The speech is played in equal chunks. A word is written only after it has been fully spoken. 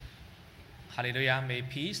Hallelujah. May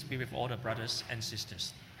peace be with all the brothers and sisters.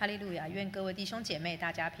 哈利路亚，愿各位弟兄姐妹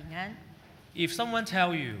大家平安。If someone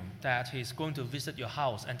tell you that he's going to visit your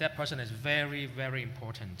house and that person is very, very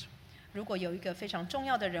important, 如果有一个非常重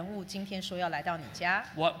要的人物今天说要来到你家，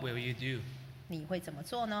 what will you do? 你会怎么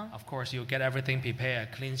做呢？ Of course, you'll get everything prepared,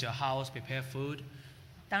 cleanse your house, prepare food.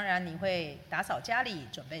 当然你会打扫家里，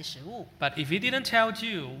准备食物。 But if he didn't tell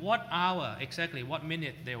you what hour, exactly what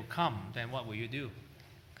minute they will come, then what will you do?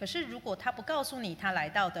 可是如果他不告诉你他来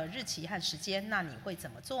到的日期和时间，那你会怎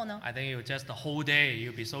么做呢？ I think you'll just the whole day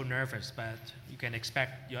you'll be so nervous, but you can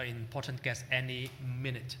expect your important guest any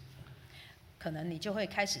minute. 可能你就会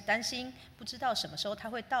开始担心，不知道什么时候他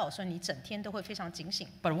会到，所以你整天都会非常警醒。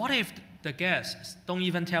 But what if the guests don't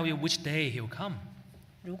even tell you which day he'll come?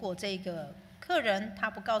 如果这个客人他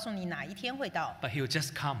不告诉你哪一天会到， But he'll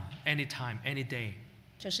just come anytime, any day.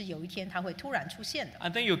 就是有一天他会突然出现的。 I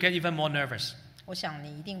think you'll get even more nervous. 我想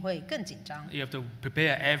你一定会更紧张。 You have to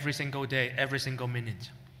prepare every single day, every single minute.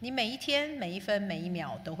 你每一天、每一分、每一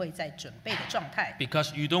秒都会在准备的状态，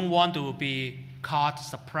 Because you don't want to be caught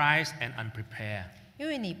surprised and unprepared. 因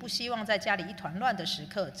为你不希望在家里一团乱的时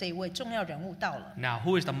刻，这一位重要人物到了。 Now,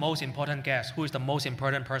 who is the most important guest? Who is the most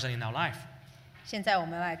important person in our life? 现在我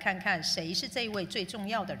们来看看谁是这一位最重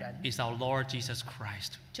要的人， It's our Lord Jesus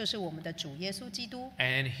Christ. 就是我们的主耶稣基督。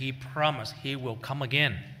 And he promised he will come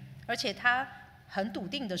again. 而且他很笃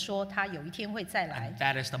定的说，他有一天会再来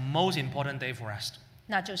And，that is the most important day for us.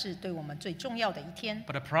 那就是对我们最重要的一天。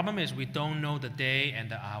 But the problem is we don't know the day and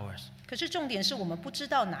the hours. 可是重点是我们不知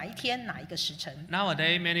道哪一天、哪一个时辰。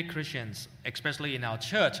 Nowadays, many Christians, especially in our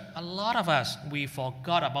church, a lot of us, we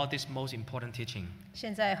forgot about this most important teaching.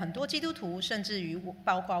 现在很多基督徒，甚至于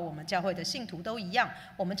包括我们教会的信徒都一样，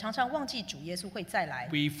我们常常忘记主耶稣会再来。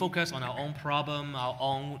 We focus on our own problem, our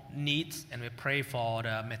own needs, and we pray for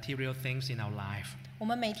the material things in our life. 我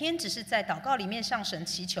们每天只是在祷告里面向神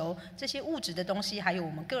祈求这些物质的东西，还有我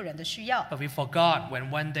们个人的需要。 But we forgot when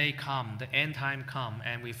one day come, the end time come,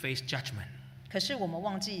 and we face judgment. 可是我们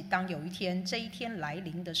忘记，当有一天这一天来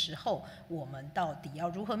临的时候，我们到底要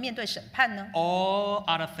如何面对审判呢？ All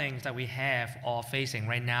other things that we have or facing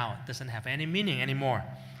right now doesn't have any meaning anymore.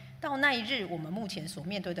 到那一日，我们目前所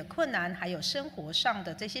面对的困难，还有生活上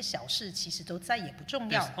的这些小事，其实都再也不重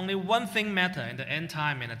要 There's。only one thing matter in the end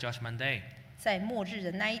time and the judgment day. 在末日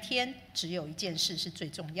的那一天，只有一件事是最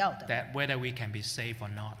重要的， That whether we can be saved or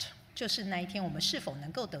not. 就是那一天我们是否能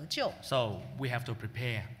够得救。 So we have to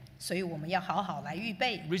prepare. 所以我们要好好来预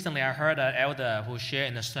备。 Recently, I heard an elder who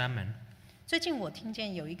shared in a sermon. 最近我听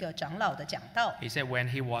见有一个长老的讲道， He said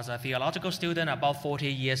when he was a theological student about 40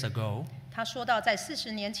 years ago, 他说到在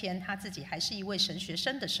40年前他自己还是一位神学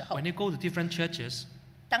生的时候 when，he go to different churches,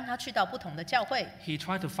 当他去到不同的教会， he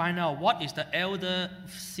tried to find out what is the elder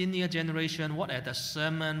senior generation, what are the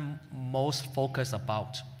sermon most focused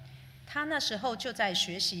about. 他那时候就在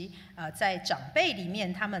学习，在长辈里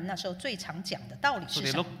面，他们那时候最常讲的道理 So 是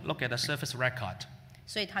they 什么？ look at the service record.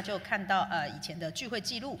 所以他就看到以前的聚会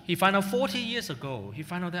记录， He found out 40 years ago, he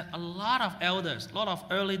found out that a lot of elders, a lot of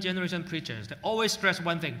early generation preachers, they always stress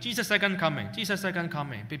one thing: Jesus' second coming, Jesus' second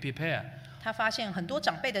coming, be prepared. 他发现很多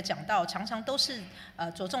长辈的讲道常常都是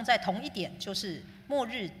着重在同一点，就是末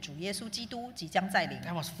日主耶稣基督即将再临。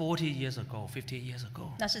 That was 40 years ago, 50 years ago.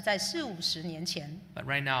 那是在40-50年前， But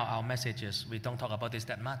right now, our message is we don't talk about this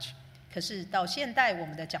that much. 可是到现代我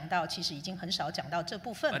们的讲道其实已经很少讲到这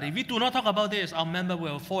部分 But 了。 if we do not talk about this, our member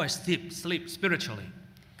will fall asleep, sleep spiritually.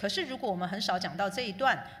 可是如果我们很少讲到这一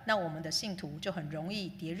段，那我们的信徒就很容易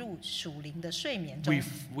跌入属灵的睡眠中，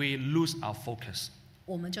 We lose our focus.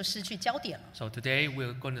 我们就失去焦点了。 So today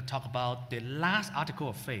we're going to talk about the last article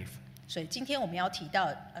of faith, 所以今天我们要提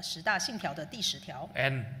到10大信条的第10条，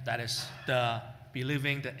 and that is the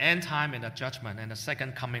believing the end time and the judgment and the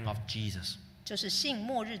second coming of Jesus. 就是信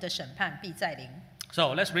末日的审判必再临。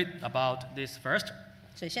 So let's read about this first.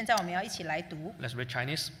 所以现在我们要一起来读， Let's read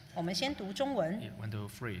Chinese. 我们先读中文。 1, 2,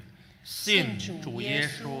 3. 信主耶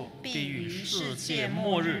稣必于世界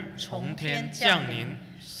末日从天降临，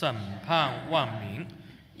审判万民，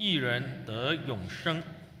义人得永生，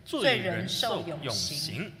罪人受永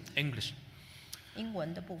刑。English. 英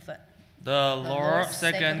文的部分。 The Lord's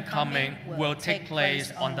second coming will take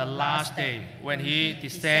place on the last day when he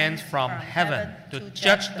descends from heaven to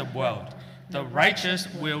judge the world. The righteous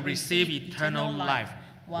will receive eternal life,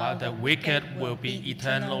 while the wicked will be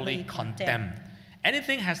eternally condemned.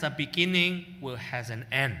 Anything has a beginning will has an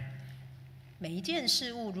end. 每一件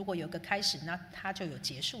事物如果有个开始，那它就有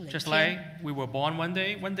结束的一 Just 天。 like we were born one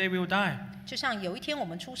day we will die. 就像有一天我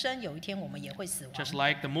们出生，有一天我们也会死亡。 Just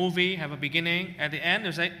like the movie have a beginning, at the end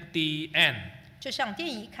you say the end. 就像电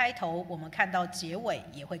影一开头，我们看到结尾，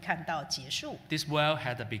也会看到结束。This world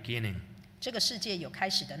had a beginning. 这个世界有开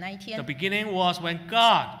始的那一 The 天， beginning was when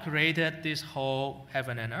God created this whole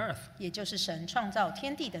heaven and earth. 也就是神创造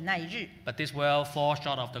天地的那一日。 But this world falls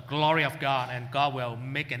short of the glory of God, and God will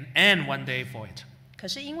make an end one day for it. 可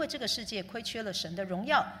是因为这个世界亏缺了神的荣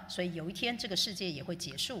耀，所以有一天这个世界也会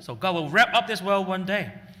结束。 So God will wrap up this world one day,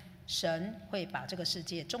 神会把这个世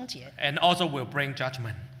界终结， and also will bring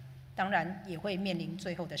judgment. 当然也会面临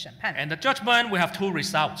最后的审判。 And the judgment will have two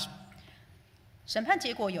results. 审判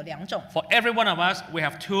结果有2种， For every one of us, we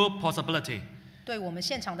have two possibilities. 对我们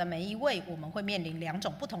现场的每一位，我们会面临2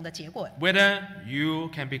种不同的结果。 Whether you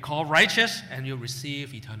can be called righteous and you receive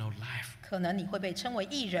eternal life. 可能你会被称为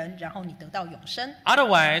义人，然后你得到永生；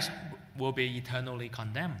 Otherwise, will be eternally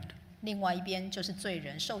condemned. 另外一边就是罪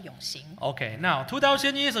人受永刑。 Okay, now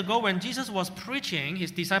 2,000 years ago when Jesus was preaching,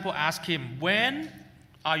 his disciples asked him, "When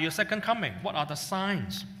are your second coming? What are the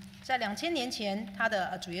signs?" 在2000年前，他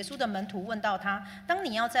的主耶稣的门徒问到他：当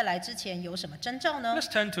你要再来之前，有什么征兆呢？ Let's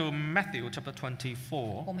turn to Matthew chapter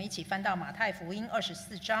 24. 我们一起翻到马太福音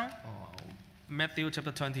24章。 Matthew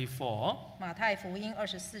chapter 24. 马太福音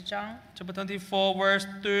24章 Chapter 24, verse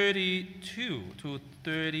 32 to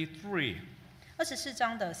 33. 24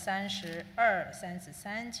章的32、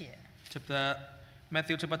33节。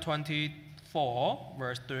 Matthew chapter 24,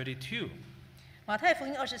 verse 32. 马太福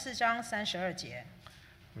音24章32节，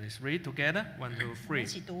 Let's read together. 1, 2, 我们一 3.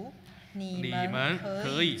 起读：你你们们可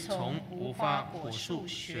可以以从从无无花花果树果树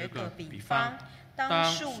学学个个比比方方。当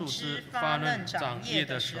当树树枝枝发发嫩嫩长长叶的叶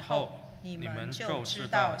的时时候候，你你们们就就知知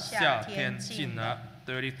道道夏夏天天近近了。了。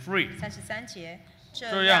33. 33节，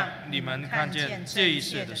这样你们看见这一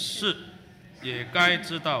切的事，也该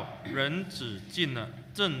知道人子近了，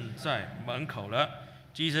正在门口了。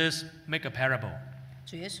Jesus make a parable.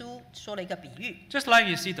 主耶稣说了一个比喻， Just like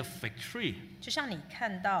you see the fig tree. 就像你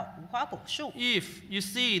看到无花果树， If you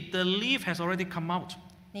see the leaf has already come out,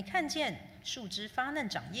 你看见树枝发嫩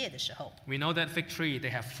长叶的时候， we know that fig tree,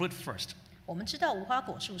 they have fruit first, 我们知道无花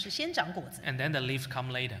果树是先长果子， and then the leaves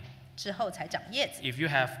come later. 之后才长叶子。 If you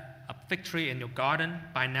have a fig tree in your garden,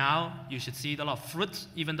 by now you should see a lot of fruits,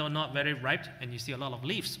 even though not very ripe, and you see a lot of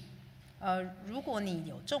leaves. 如果你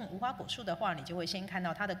有种无花果树的话，你就会先看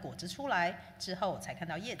到它的果子出来，之后才看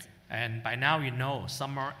到叶子， And by now you know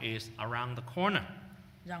summer is around the corner.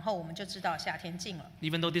 然后我们就知道夏天近了。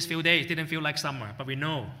 Even though these few days didn't feel like summer, but we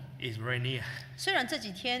know it's very near. 虽然这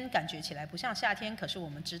几天感觉起来不像夏天，可是我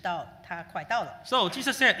们知道它快到了。 So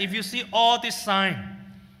Jesus said, if you see all this sign,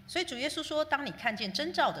 所以主耶稣说，当你看见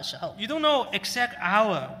征兆的时候， you don't know exact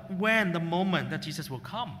hour when the moment that Jesus will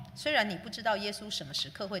come. 虽然你不知道耶稣什么时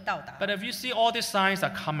刻会到达， But if you see all these signs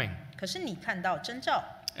are coming, 可是你看到征兆，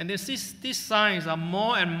 and these signs are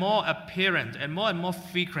more and more apparent and more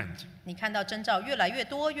frequent, 你看到征兆越来越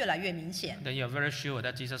多，越来越明显， then you're very sure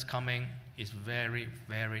that Jesus' coming is very,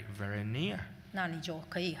 very, very near. 那你就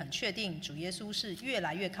可以很确定主耶稣是越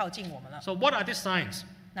来越靠近我们了。 So what are these signs?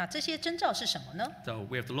 那这些征兆是什么呢？ So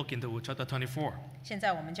we have to look into chapter 24. 现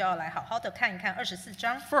在我们就要来好好的看一看24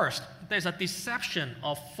章。 First, there's a deception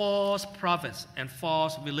of false prophets and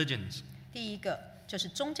false religions. 第一个就是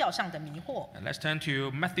宗教上的迷惑。 And let's turn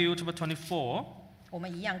to Matthew chapter 24, 我们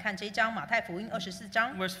一样看这一章马太福音24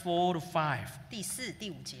章 verse 4 to 5. 第4、第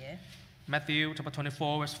5节。 Matthew chapter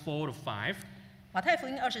 24, verse 4 to 5. 马太福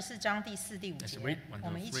音24章第4、第5 Let's 节 read, 1, 2, 我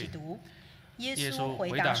们一起读。耶耶稣稣回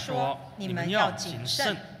答回答说说：“你们你们要要谨谨慎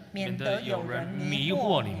慎，免免得得有人有人迷迷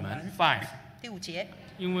惑你惑你们们。” 5. 第5节，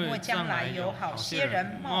因为因为将将来来有有好好些些人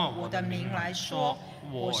人冒我冒我的的名来名来说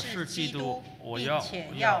说我我是是基督基督，并我要且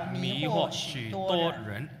要要迷迷惑惑许许多人。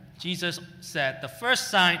多人。Jesus said the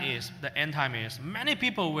first sign is the end time is many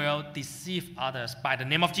people will deceive others by the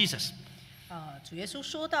name of Jesus. 主耶稣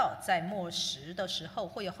说到，在末时的时候，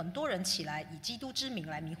会有很多人起来以基督之名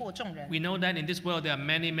来迷惑众人。 We know that in this world there are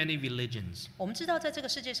many religions. 我们知道，在这个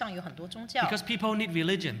世界上有很多宗教， Because people need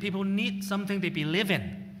religion. People need something they believe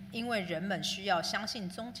in. 因为人们需要相信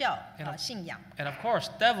宗教信仰。 And of course,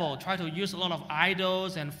 devil try to use a lot of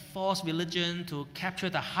idols and false religion to capture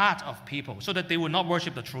the heart of people so that they will not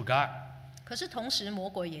worship the true God. 可是同时，魔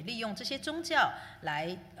鬼也利用这些宗教来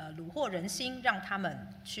虏获人心，让他们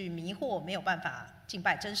去迷惑，没有办法敬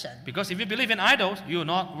拜真神。 Because if you believe in idols, you will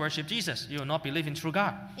not worship Jesus. You will not believe in true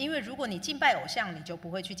God. 因为如果你敬拜偶像，你就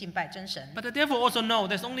不会去敬拜真神。 But the devil also knows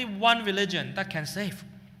there's only one religion that can save.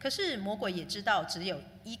 可是魔鬼也知道，只有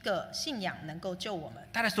一个信仰能够救我们，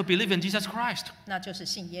 That is to believe in Jesus Christ. 那就是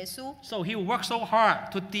信耶稣。 So he will work so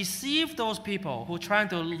hard to deceive those people who are trying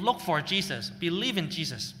to look for Jesus, believe in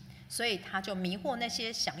Jesus. 所以他就迷惑那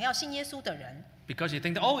些想要信耶稣的人， Because you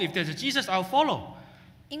think, oh, if there's a Jesus, I'll follow.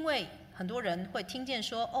 因为很多人会听见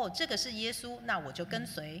说，哦，这个是耶稣，那我就跟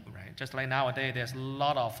随。Right. Just like nowadays, there's a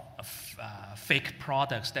lot of fake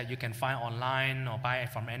products that you can find online or buy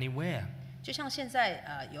from anywhere. 就像现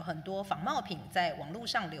在有很多仿冒品在网络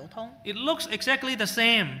上流通， It looks exactly the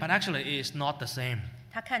same, but actually it is not the same.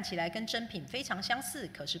 它看起来跟真品非常相似，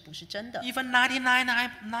可是不是真的。 Even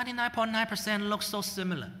 99.9% looks so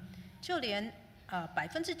similar. 就连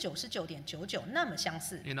99.99%那么相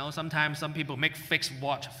似。You know, sometimes some people make fake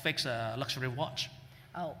luxury watch.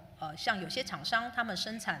 像有些厂商他们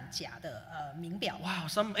生产假的名表， Wow,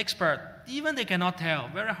 some expert, even they cannot tell.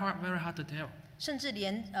 Very hard to tell. 甚至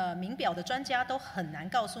连名表的专家都很难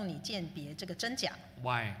告诉你鉴别这个真假。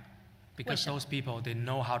 Why? Because those people, they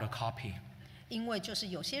know how to copy. 因为就是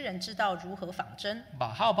有些人知道如何仿真。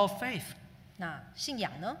 But how about faith? 那信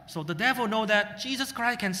仰呢？ So the devil know that Jesus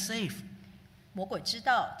Christ can save. 魔鬼知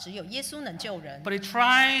道只有耶稣能救人， But he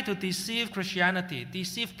tried to deceive Christianity,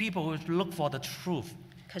 deceive people who look for the truth.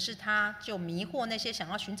 可是他就迷惑那些想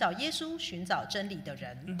要寻找耶稣、寻找真理的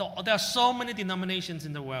人。 There are so many denominations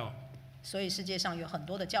in the world. 所以世界上有很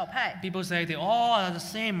多的教派， People say they all are the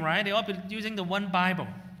same, right? They all be using the one Bible.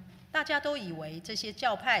 大家都以为这些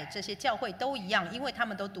教派、这些教会都一样，因为他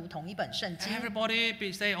们都读同一本圣经。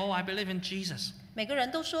 Everybody say, oh, I believe in Jesus. 每个人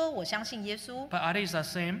都说我相信耶稣， But are they the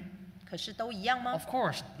same? 可是都一样吗？ Of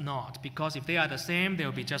course not, because if they are the same, they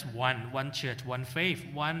will be just one church, one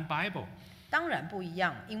faith, one Bible. 当然不一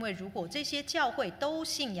样，因为如果这些教会都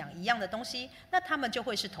信仰一样的东西，那他们就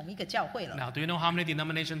会是同一个教会了。 Now, do you know how many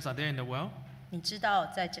denominations are there in the world? 你知道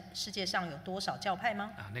在这世界上有多少教派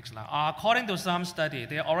吗？ Next slide. According to some study,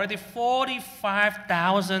 there are already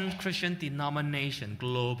 45,000 Christian denominations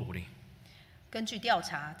globally. 根据调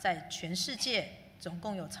查，在全世界总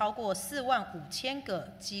共有超过45000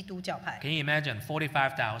个基督教派。 Can you imagine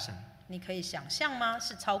 45,000? 你可以想象吗？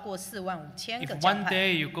是超过45000 个 If 教 one 派。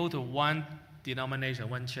 day you go to one denomination,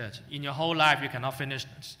 one church, in your whole life you cannot finish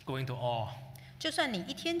going to all. 就算你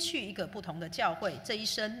一天去一个不同的教会，这一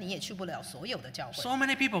生你也去不了所有的教会。 So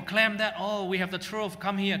many people claim that, oh, we have the truth,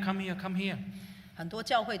 come here, come here, come here. 很多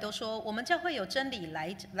教会都说我们教会有真理，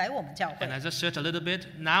来我们教会 And。I just searched a little bit.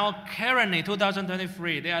 Now, currently,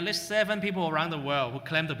 2023, there are at least 7 people around the world who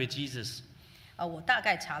claim to be Jesus. 我大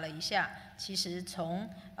概查了一下，其实从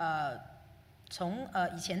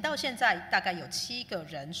以前到现在，大概有7个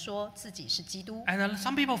人说自己是基督， And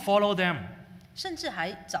some people follow them. 甚至还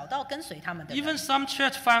找到跟随他们的人。 Even some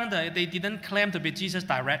church founder, they didn't claim to be Jesus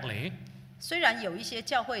directly, 虽然有一些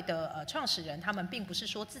教会的创始人，他们并不是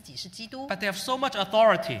说自己是基督， but they have so much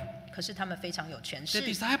authority. 可是他们非常有权 The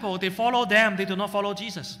势， disciples, they follow them, they do not follow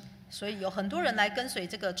Jesus. 所以有很多人来跟随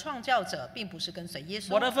这个创教者，并不是跟随耶稣。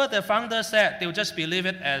 Whatever the founder said, they will just believe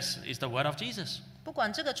it as is the word of Jesus. 不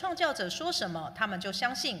管这个创教者说什么，他们就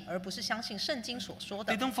相信，而不是相信圣经所说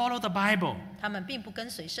They 的。 don't follow the Bible. 他们并不跟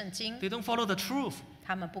随圣经， They don't follow the truth.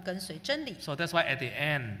 他们不跟随真理。 So that's why at the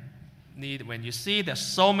end, when you see there's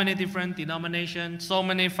so many different denominations, so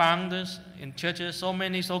many founders in churches, so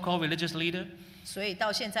many so-called religious leaders, 所以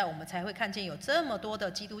到现在我们才会看见有这么多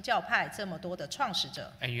的基督教派，这么多的创始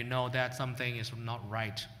者， and you know that something is not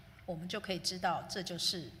right. 我们就可以知道这就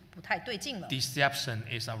是不太对劲了。 Deception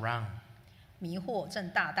is around. 迷惑正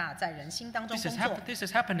大大在人心当中 This 工 is, 作， this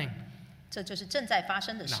is happening. 这就是正在发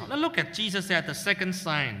生的事 Now, let's look at Jesus at the second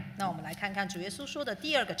sign. 那我们来看看主耶稣说的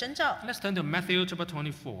第二个征兆， Let's turn to Matthew chapter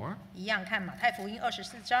 24, 一样看马太福音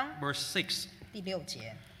24章 verse 6. 第6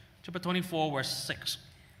节。 Chapter 24, verse 6.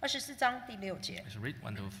 24章第6节， Let's read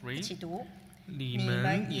 1 to 一起 3. 读。你你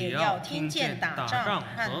们也要听见打仗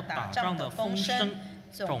和打仗的风声，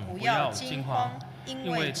总不要惊慌，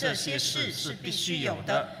因为这些事是必须有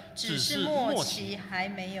的，只是末期还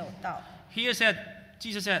没有到。 Here said,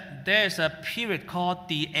 Jesus said, there's a period called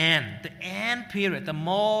the end period, the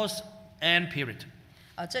most end period.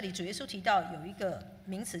 这里主耶稣提到有一个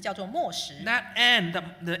名词叫做末时。 That end,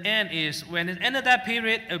 the end is when at the end of that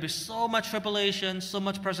period, there will be so much tribulation, so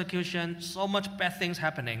much persecution, so much bad things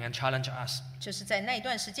happening and challenge us. 就是在那一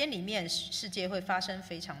段时间里面，世界会发生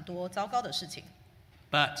非常多糟糕的事情。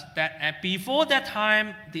 But before that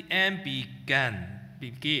time, the end begin,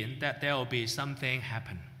 that there will be something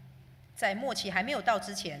happen. 在末期还没有到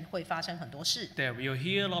之前，会发生很多事。 There you'll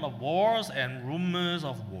hear a lot of wars and rumors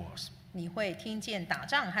of wars. 你会听见打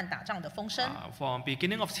仗和打仗的风声。 From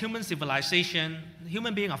beginning of human civilization,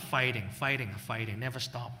 human beings are fighting, never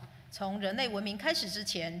stop. 从人类文明开始之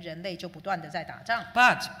前，人类就不断的在打仗。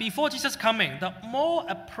 But before Jesus coming, the more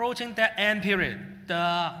approaching that end period,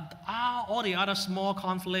 all the other small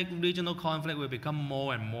conflict, regional conflict will become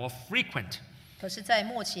more and more frequent. 可是在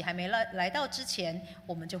末期还没来到之前，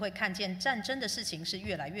我们就会看见战争的事情是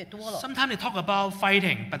越来越多了。 Sometimes they talk about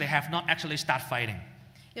fighting, but they have not actually started fighting.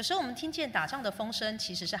 有时候我们听见打仗的风声，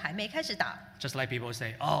其实是还没开始打。 Just like people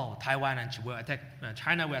say, oh, Taiwan and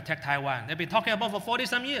China will attack Taiwan. They've been talking about for 40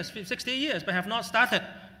 some years, 60 years, but have not started.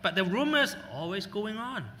 But the rumors always going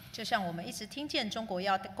on. 就像我们一直听见中国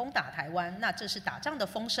要攻打台湾，那这是打仗的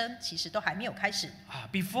风声，其实都还没有开始。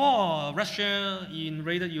Before Russia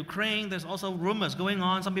invaded Ukraine, there's also rumors going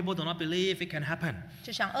on. Some people do not believe it can happen.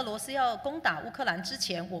 就像俄罗斯要攻打乌克兰之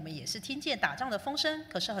前，我们也是听见打仗的风声，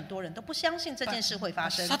可是很多人都不相信这件事会发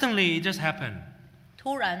生。Suddenly, it just happened.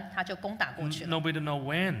 突然他就攻打过去了。 Nobody know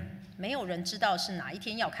when. 没有人知道是哪一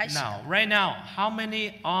天要开始的。 Now, right now, how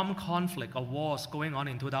many armed conflict or wars going on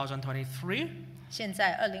in 2023? 现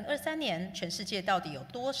在2023年，全世界到底有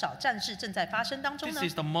多少战事正在发生当中呢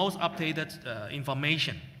This is the most updated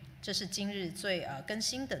information. 这是今日最更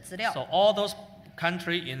新的资料。 So all those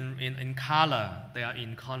countries in color, they are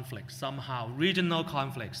in conflict somehow, regional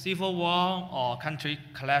conflict, civil war, or country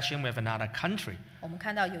clashing with another country. 我们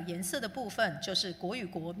看到有颜色的部分，就是国与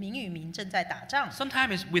国、民与民正在打仗。 Sometimes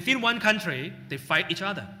it's within one country, they fight each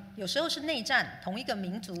other. 有时候是内战，同一个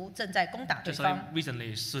民族正在攻打对 Just 方。 like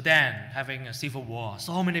recently, Sudan having a civil war.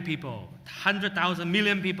 So many people, 100,000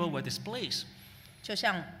 million people were displaced. 就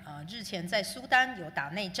像日前在苏丹有打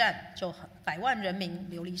内战，就100万人民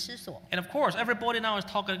流离失所。 And of course, everybody now is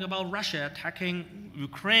talking about Russia attacking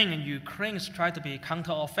Ukraine, and Ukraine is trying to be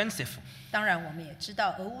counteroffensive. 当然，我们也知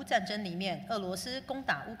道俄乌战争里面，俄罗斯攻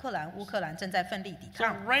打乌克兰，乌克兰正在奋力抵 So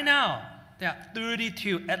抗。 right now, there are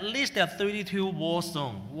 32, at least there are 32 war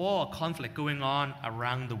zones, war conflict going on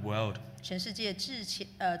around the world. 全世界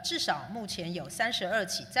至少目前有32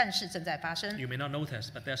起战事正在发生。 You may not notice,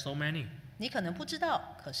 but there are so many. 你可能不知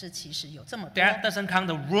道，可是其实有这么多。 That doesn't count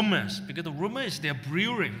the rumors, because the rumors they're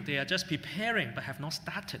brewing, they are just preparing but have not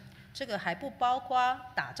started. 这个还不包括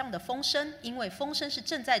打仗的风声，因为风声是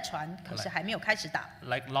正在传，可是还没有开始打。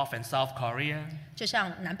 Like North and South Korea, 就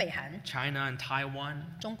像南北韩、 China and Taiwan,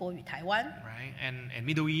 中国与台湾， right? And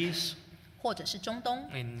Middle East, 或者是中东，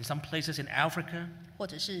 in some places in Africa. 或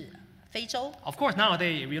者是非洲。 Of course,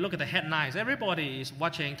 nowadays, we look at the headlines, everybody is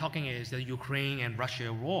watching, talking is the Ukraine and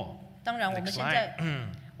Russia war. 当然，我们 Next 现在 slide.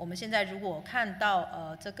 我们现在如果看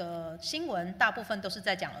到这个新闻，大部分都是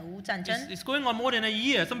在讲俄乌战争。 It's going on more than a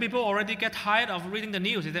year. Some people already get tired of reading the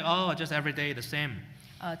news. They say, oh, just every day the same.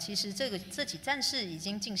 其实这起战事已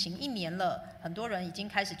经进行1年了，很多人已经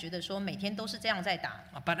开始觉得说每天都是这样在打。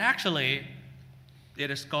 But actually, it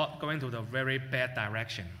is going to the very bad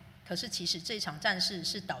direction. 可是其实这场战事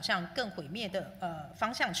是导向更毁灭的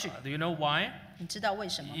方向去。 Do you know why? 你知道为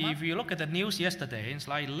什么吗？ If you look at the news yesterday, in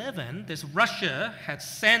slide 11, this Russia had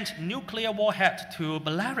sent nuclear warhead to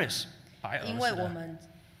Belarus. 因为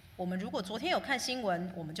我们如果昨天有看新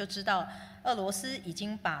闻，我们就知道俄罗斯已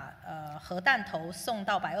经把核弹头送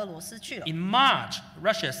到白俄罗斯去了。 In March,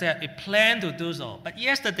 Russia said it planned to do so, but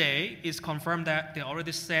yesterday it's confirmed that they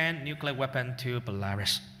already sent nuclear weapon to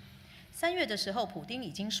Belarus. 3月的时候，普丁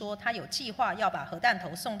已经说他有计划要把核弹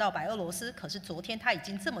头送到白俄罗斯，可是昨天他已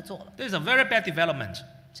经这么做了。 This is a very bad development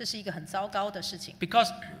这是一个很糟糕的事情，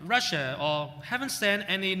 because Russia haven't sent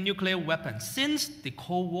any nuclear weapons since the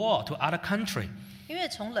Cold War to other country. 因为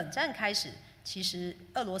从冷战开始，其实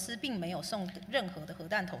俄罗斯并没有送任何的核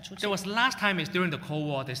弹头出去 There。was last time is during the Cold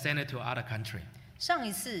War they sent it to other country. 上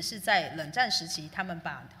一次是在冷战时期，他们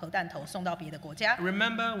把核弹头送到别的国家。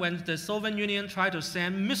 Remember when the Soviet Union tried to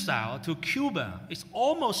send missile to Cuba? It's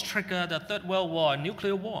almost triggered the Third World War,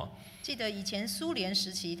 nuclear war. 记得以前苏联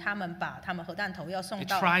时期，他们把他们核弹头要送 They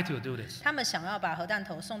到， tried to do this. 他们想要把核弹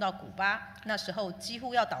头送到古巴，那时候几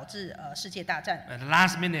乎要导致世界大战。 At the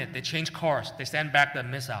last minute, they changed course. They sent back the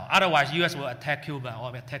missile. Otherwise, U.S. will attack Cuba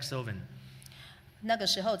or attack Soviet. 那个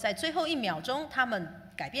时候在最后1秒钟，他们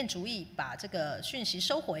改变主意，把这个讯息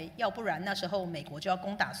收回，要不然那时候美国就要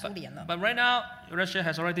攻打苏联了。 But right now, Russia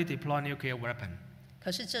has already deployed nuclear weapon.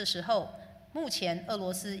 可是这时候，目前俄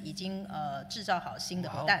罗斯已经制造好新的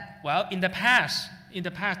核弹。 Well, in the past,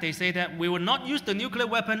 they say that we will not use the nuclear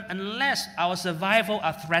weapon unless our survival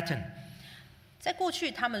are threatened. 在过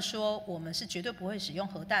去，他们说我们是绝对不会使用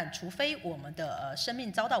核弹，除非我们的生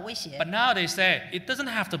命遭到威胁。 But now they say it doesn't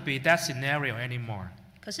have to be that scenario anymore.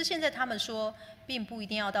 可是现在他们说，并不一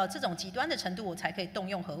定要到这种极端的程度，我才可以动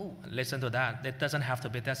用核武。 Listen to that. It doesn't have to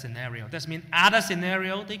be that scenario. That means other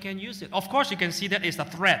scenario they can use it. Of course, you can see that it's a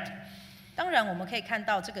threat. 当然，我们可以看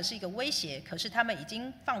到这个是一个威胁，可是他们已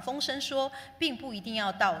经放风声说，并不一定要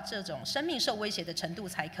到这种生命受威胁的程度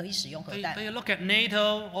才可以使用核弹。 They look at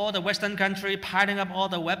NATO, all the Western countries piling up all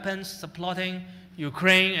the weapons, supporting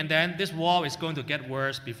Ukraine, and then this war is going to get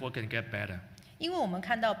worse before it can get better. 因为我们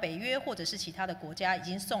看到北约或者是其他的国家已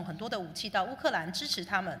经送很多的武器到乌克兰支持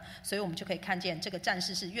他们，所以我们就可以看见这个战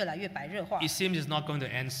事是越来越白热化。It seems it's not going to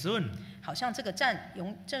end soon. 好像这个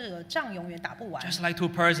仗永远打不完。 Just like two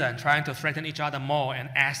persons trying to threaten each other more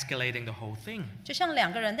and escalating the whole thing. 就像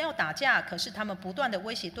两个人要打架，可是他们不断的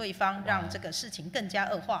威胁对方，让这个事情更加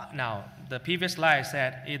恶化。Now, the previous slide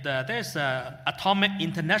said there's an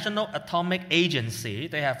international atomic agency.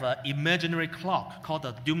 They have an imaginary clock called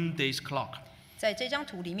the Doomsday Clock. 在这张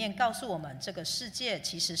图里面告诉我们，这个世界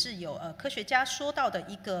其实是有科学家说到的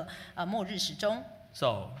一个末日时钟。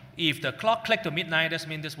So, if the clock clicked to midnight, that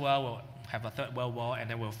means this world will have a third world war and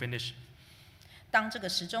then we'll finish. 当这个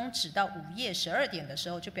时钟指到午夜12点的时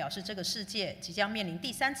候，就表示这个世界即将面临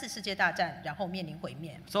第3次世界大战，然后面临毁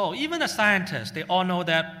灭。So, even the scientists, they all know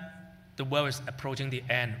that the world is approaching the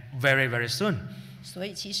end very, very soon. 所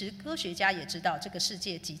以其实科学家也知道这个世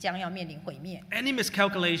界即将要面临毁灭。Any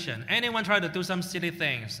miscalculation, anyone try to do some silly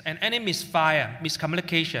things, and any misfire,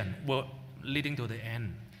 miscommunication will leading to the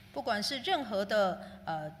end. 不管是任何的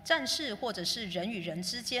战事，或者是人与人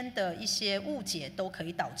之间的一些误解，都可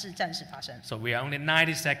以导致战事发生。So we are only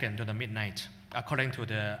 90 seconds to the midnight, according to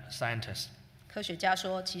the scientists. 科学家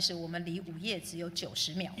说，其实我们离午夜只有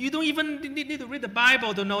90秒。You don't even need to read the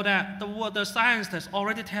Bible to know that. The scientists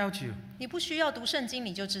already tell you. 你不需要读圣经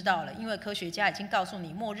你就知道了，因为科学家已经告诉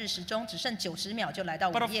你，末日时钟只剩90秒就来到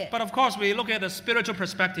午夜。But of course, we look at the spiritual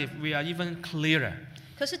perspective, we are even clearer.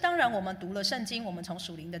 可是当然，我们读了圣经，我们从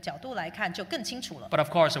属灵的角度来看，就更清楚了。But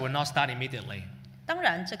of course, it will not start immediately. 当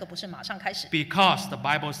然，这个不是马上开始。Because the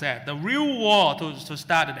Bible said the real war to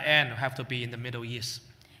start at the end have to be in the Middle East.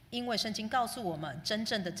 因为圣经告诉我们，真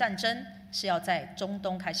正的战争是要在中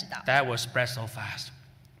东开始打。 That will spread so fast.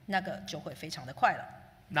 那个就会非常的快了。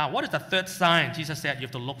 Now, what is the third sign Jesus said you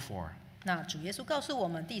have to look for? 那主耶稣告诉我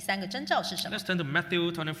们第3个征兆是什么？ Let's turn to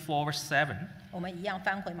Matthew 24, verse 7. 我们一样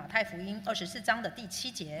翻回马太福音24章的第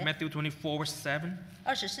7节。 Matthew 24, verse 7.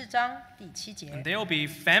 24章第7节。 And there will be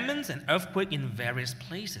famines and earthquake in various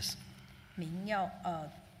places. 民要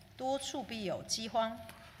多处必有饥荒、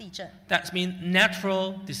地震。 That means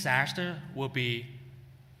natural disaster will be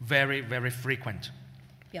very, very frequent.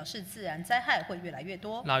 表示自然灾害会越来越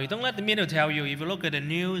多。 Now, you don't let me to tell you, if you look at the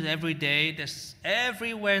news every day, there's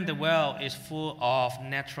everywhere in the world is full of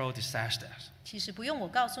natural disasters. 其实不用我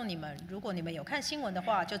告诉你们，如果你们有看新闻的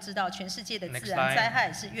话，就知道全世界的 Next 自然灾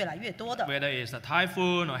害是越来越多的。 Whether it's a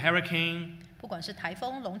typhoon or hurricane 不管是台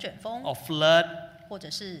风、龙卷风， or flood, 或者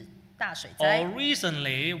是大水灾。 or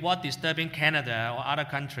recently, what disturbing Canada or other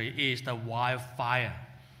country is the wildfire.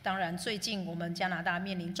 当然，最近我们加拿大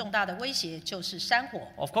面临重大的威胁，就是山火。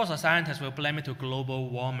 Of course, the scientists will blame it to global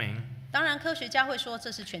warming. 当然，科学家会说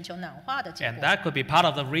这是全球暖化的结 And 果。 that could be part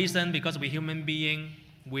of the reason because we human beings,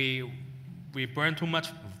 we burn too much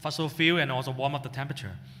fossil fuel and also warm up the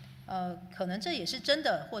temperature. 可能这也是真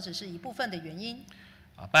的，或者是一部分的原因。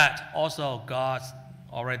 But also God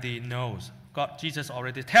already knows. Jesus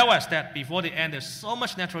already tell us that before the end there's so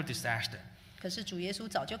much natural disaster. 可是主耶稣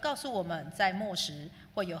早就告诉我们，在末时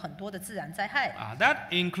会有很多的自然灾害。 That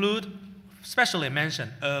include, specially mentioned,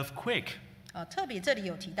 earthquake. 特别这里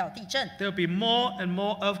有提到地震， There will be more and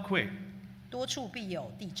more earthquake. 多处必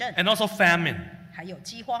有地震， And also famine. 还有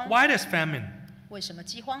饥荒。 Why there's famine? 为什么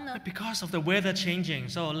饥荒呢？ Because of the weather changing,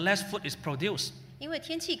 so less food is produced. 因为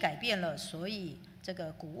天气改变了，所以这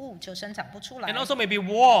个谷物就生长不出来。 And also maybe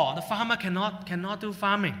war. The farmer cannot do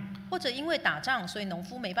farming. 或者因为打仗，所以农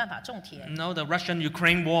夫没办法种田。 Now the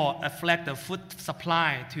Russian-Ukraine war affect the food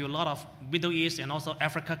supply to a lot of Middle East and also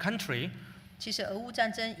Africa country. 其实俄乌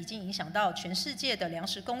战争已经影响到全世界的粮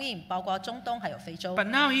食供应，包括中东还有非洲。 But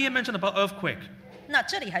now here mentioned about earthquake. 那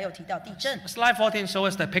这里还有提到地震。 Slide 14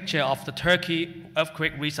 shows us the picture of the Turkey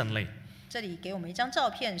earthquake recently. 这里给我们一张照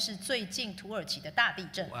片，是最近土耳其的大地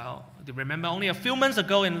震。 Well, do you remember only a few months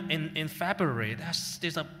ago in February,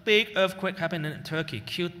 there's a big earthquake happened in Turkey,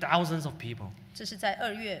 killed thousands of people. 这是在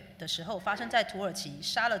2月的时候发生在土耳其，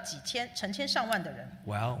杀了成千上万的人。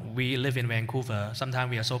 Well, we live in Vancouver. Sometimes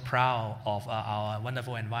we are so proud of our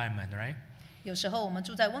wonderful environment, right? 有时候我们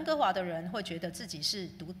住在温哥华的人会觉得自己是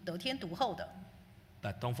得天独厚的，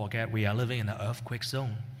 But don't forget, we are living in an earthquake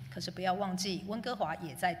zone. 可是不要忘记，温哥华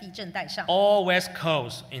也在地震带上。 All West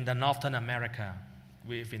Coast in the Northern America,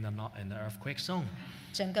 we're in the earthquake zone.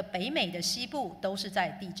 整个北美的西部都是在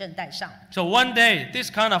地震带上。 So one day,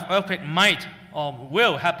 this kind of earthquake might or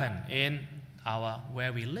will happen in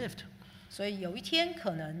where we lived. 所以有一天，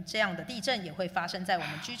可能这样的地震也会发生在我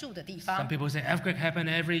们居住的地 Some 方。 people say earthquake happen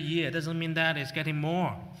every year. It doesn't mean that it's getting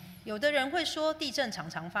more. 有的人会说，地震常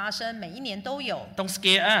常发生，每一年都有， Don't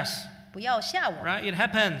scare us, 不要吓我。 right? It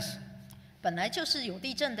happens. 本来就是有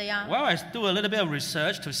地震的呀。 Well, I do a little bit of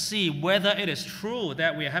research to see whether it is true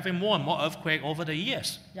that we are having more and more earthquake over the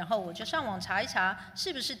years. 然后我就上网查一查，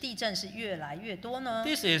是不是地震是越来越多呢？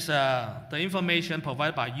 This is the information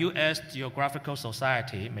provided by U.S. Geographical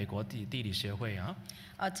Society, 美国地理学会啊。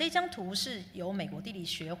这张图是由美国地理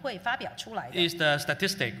学会发表出来的。 Is the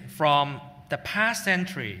statistic from the past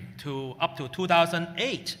century to up to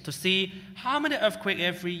 2008 to see how many earthquake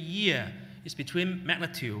every year is between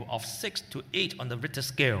magnitude of 6 to 8 on the Richter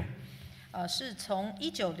scale. 是从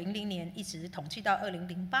1900年一直统计到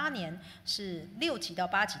2008年，是6级到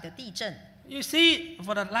8级的地震。 You see,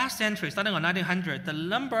 for the last century, starting on 1900, the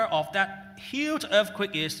number of that huge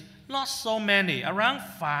earthquake is not so many, around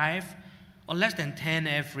 5 or less than 10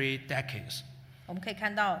 every decades. 我们可以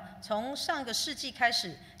看到，从上个世纪开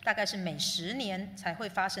始，大概是每10年才会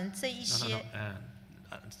发生这一些。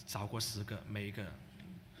少过10个，每一个。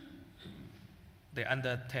They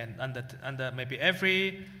under 10, under maybe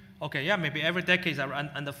every, okay, yeah, maybe every decade are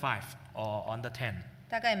under 5 or under 10.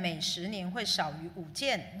 大概每10年会少于5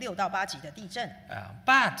件6到8级的地震。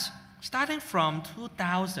But starting from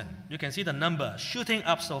 2000, you can see the number shooting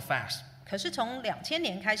up so fast. 可是从2000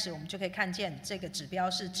年开始，我们就可以看见这个指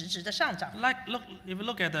标是直直的上涨。If you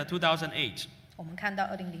look at the 2008, 我们看到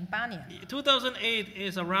2008年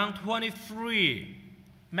2008 is around 23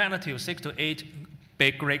 magnitude 6 to 8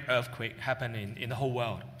 big great earthquake happening in the whole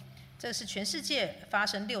world. 这是全世界发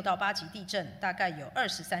生6到8级地震，大概有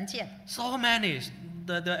23件。So many,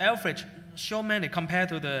 the average so many compared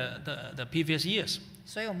to the previous years.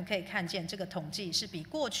 所以我们可以看见这个统计是比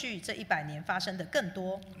过去这100年发生的更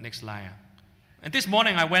多。 Next slide. And this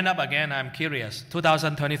morning I went up again. I'm curious.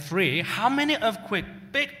 2023, how many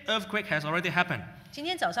big earthquake has already happened? 今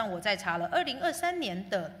天早上我在查了2023年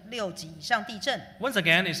的6级以上地震。 Once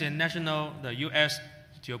again, it's in the U.S.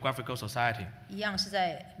 Geographical Society. 一样是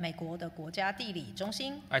在美国的国家地理中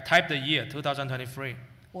心。 I typed the year 2023.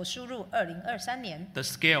 我输入2023年 The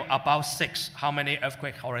scale about 6. How many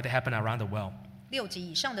earthquakes already happened around the world? 6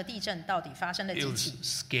级以上的地震到底发生了 It 几 will 起？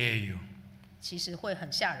 scare you. 其实会很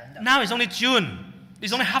吓人的。 Now it's only June.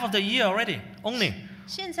 It's only half of the year already. Only.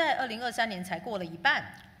 现在2023年才过了一半，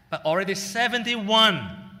 But already 71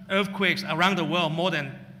 earthquakes around the world, more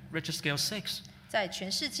than Richter scale 6. 在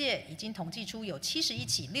全世界已经统计出有71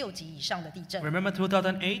起6级以上的地震。 Remember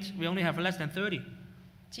 2008? We only have less than 30.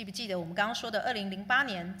 记不记得我们刚刚说的2008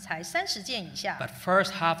年才30件以下？ But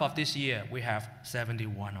first half of this year, we have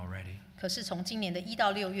 71 already. 可是从今年的1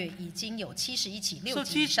到6月，已经有71起6 So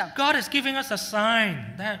级以上。 God is giving us a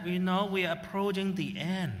sign that we know we are approaching the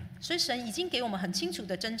end. 所以神已经给我们很清楚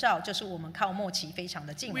的征兆，就是我们靠末期非常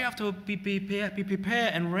的近 We 了。 have to be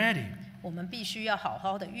prepared and ready. 我们必须要好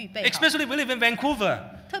好的预备好。 Especially we live in Vancouver,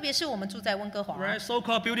 特别是我们住在温哥华， right?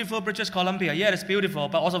 So-called beautiful British Columbia. Yeah, it's beautiful,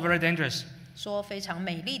 but also very dangerous. 说非常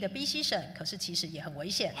美丽的 BC 省，可是其实也很危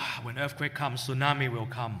险。 When earthquake comes, tsunami will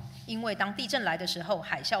come. 因为当地震来的时候，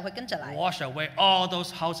海啸会跟着来， Wash away all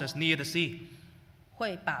those houses near the sea.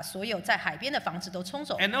 会把所有在海边的房子都冲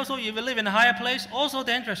走。 And also, if you live in a higher place, also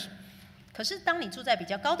dangerous. 可是当你住在比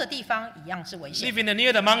较高的地方，一样是危险。 Live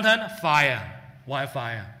near the mountain, fire,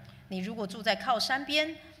 wildfire. 你如果住在靠山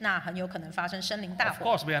边，那很有可能发生森林大 Of 火。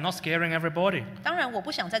 course, we are not scaring everybody. 当然，我不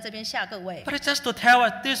想在这边吓各位， But it's just to tell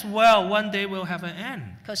us this world one day will have an end.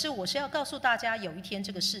 可是我是要告诉大家，有一天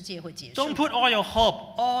这个世界会结 Don't 束。 put all your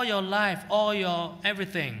hope, all your life, all your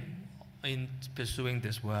everything in pursuing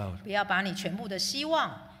this world. 不要把你全部的希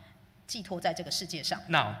望寄托在这个世界上。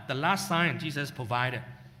 Now, the last sign Jesus provided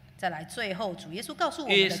再来，最后主耶稣告诉我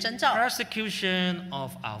们的 is 征兆， persecution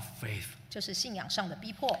of our faith. 就是信仰上的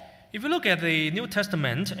逼迫。 If you look at the New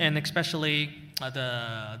Testament and especially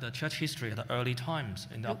the church history, the early times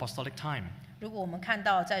in the apostolic time, 如果我们看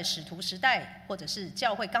到在使徒时代或者是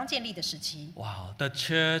教会刚建立的时期， wow, the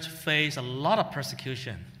church faced a lot of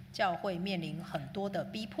persecution. 教会面临很多的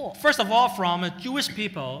逼迫。 First of all, from Jewish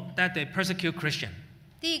people that they persecute Christian.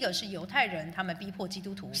 第一个是犹太人，他们逼迫基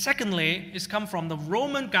督徒； Secondly, it's come from the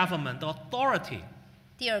Roman government, the authority,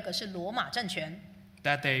 第二个是罗马政权，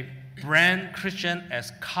 that they brand Christian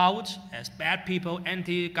as cult, as bad people,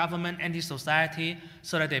 anti-government, anti-society,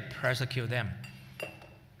 so that they persecute them.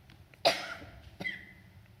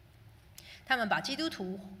 他们把基督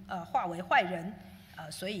徒化为坏人，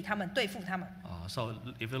所以他们对付他们。 So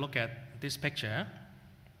if you look at this picture,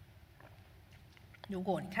 如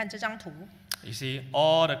果你看这张图， you see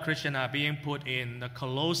all the Christians are being put in the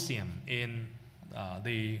Colosseum in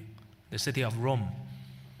the city of Rome.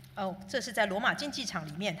 这是在罗马竞技场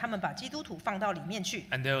里面，他们把基督徒放到里面去，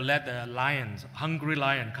 And they'll let the lions, hungry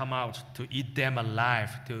lion, come out to eat them alive,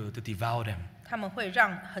 to devour them. 他们会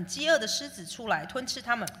让很饥饿的狮子出来吞吃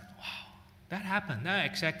他们。That happened. That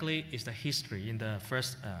exactly is the history in the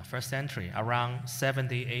first century, around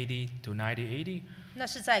 70 AD to 90 AD. 那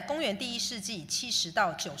是在公元第1世纪70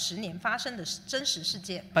到90年发生的真实事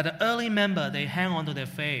件。But the early member, they hang on to their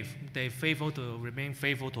faith. They remain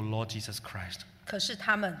faithful to Lord Jesus Christ. 可是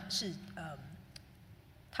他们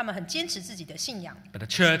很坚持自己的信仰。 But the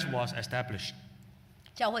church was established.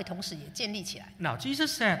 教会同时也建立起来。 Now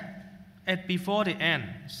Jesus said, before the end,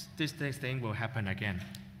 this thing will happen again.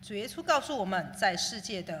 主耶稣告诉我们，在世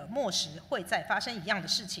界的末时会再发生一样的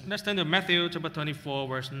事情。 Let's turn to Matthew chapter 24,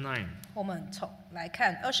 verse 9. 我们来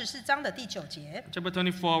看24章的第9节。 Chapter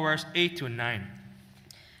 24, verse 8 to 9.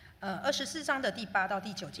 24章的第8到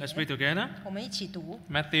第9节。 Let's read together. 我们一起读。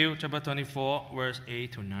 Matthew chapter 24, verse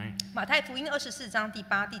 8 to 9. 马太福音24章第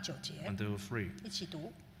8、第9节。 1, 2, 3. 一起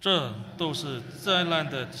读。这都是灾难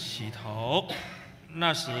的起头。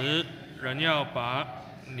那时，人要把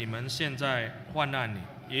你们陷在患难里，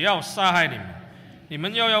也要杀害你们。你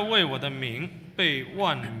们又要为我的名被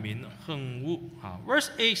万民恨恶。Verse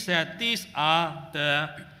 8 said, "These are the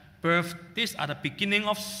beginning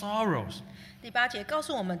of sorrows." 第8节告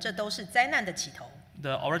诉我们，这都是灾难的起头。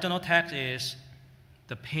 The original text is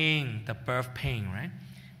the pain, the birth pain, right?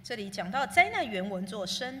 这里讲到灾难原文做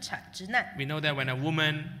生产之难。 We know that when a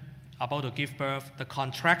woman about to give birth, the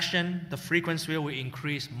contraction, the frequency will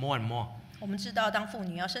increase more and more. 我们知道，当妇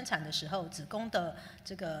女要生产的时候，子宫的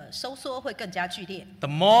这个收缩会更加剧烈。 The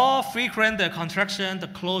more frequent the contraction, the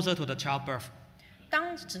closer to the childbirth.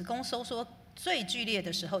 当子宫收缩最剧烈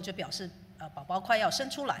的时候，就表示宝宝快要生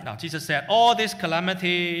出来了。 Now Jesus said, all this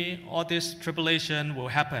calamity, all this tribulation will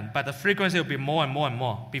happen, but the frequency will be more and more and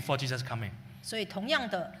more before Jesus coming. 所以，同样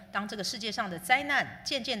的，当这个世界上的灾难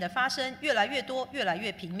渐渐的发生，越来越多，越来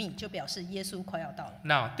越频密，就表示耶稣快要到了。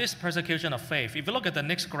 Now, this persecution of faith, if you look at the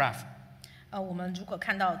next graph, 我们如果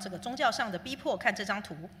看到这个宗教上的逼迫，看这张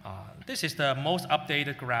图， this is the most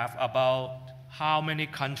updated graph about how many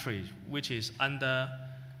countries which is under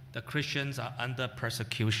the Christians are under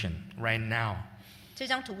persecution right now. 这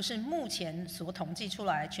张图是目前所统计出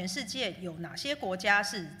来，全世界有哪些国家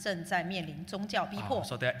是正在面临宗教逼迫。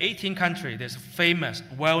 So there are 18 countries that's famous,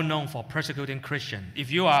 well known for persecuting Christians.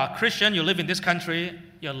 If you are a Christian, you live in this country,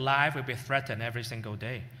 your life will be threatened every single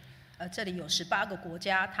day. 这里有18个国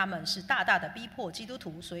家，他们是大大的逼迫基督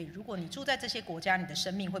徒，所以如果你住在这些国家，你的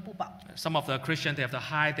生命会不保。 Some of the Christians, they have to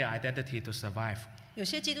hide their identity to survive. 有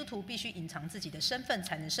些基督徒必须隐藏自己的身份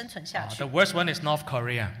才能生存下去。 The worst one is North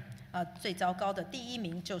Korea. 最糟糕的第1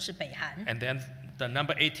名就是北韩。 And then the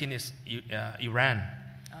number 18 is Iran.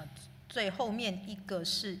 最后面一个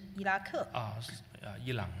是伊拉克。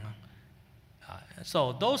伊朗。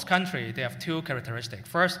So those countries, they have two characteristics.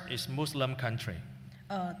 First is Muslim country.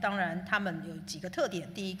 当然，他们有几个特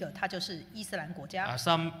点。第一个，它就是伊斯兰国家。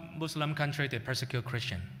 Some Muslim countries, they persecute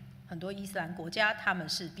Christian. 很多伊斯兰国家，他们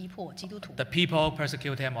是逼迫基督徒。 The people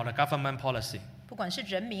persecute them or the government policy. 不管是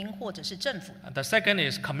人民或者是政府。 The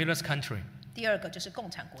second is communist country. 第二个就是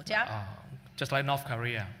共产国家。 Just like North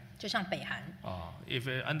Korea. 就像北韩。If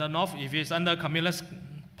it's under communist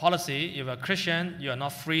policy, if you're a Christian, you are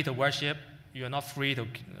not free to worship. You are not free to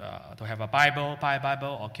have a Bible, buy a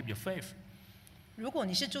Bible, or keep your faith. 如果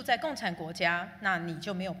你是住在共产国家，那你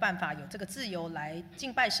就没有办法有这个自由来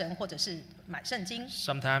敬拜神，或者是买圣经。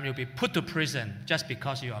 Sometimes you'll be put to prison just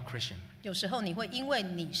because you are a Christian. 有时候你会因为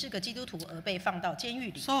你是个基督徒而被放到监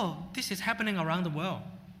狱里。 So this is happening around the world.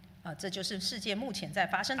 这就是世界目前在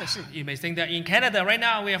发生的事。 You may think that in Canada right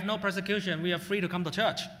now we have no persecution, we are free to come to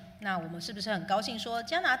church. 那我们是不是很高兴说，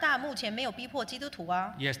加拿大目前没有逼迫基督徒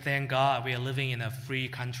啊？ Yes, thank God we are living in a free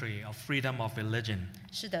country of freedom of religion.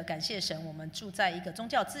 是的，感谢神，我们住在一个宗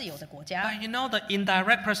教自由的国家。 But you know, the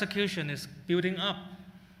indirect persecution is building up.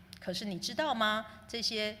 可是你知道吗？这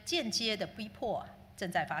些间接的逼迫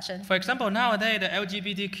正在发生。 For example, nowadays the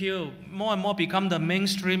LGBTQ more and more become the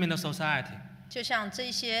mainstream in the society. 就像这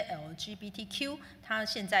些 LGBTQ， 它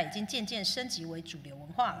现在已经渐渐升级为主流文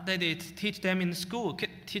化了。 They teach them in school,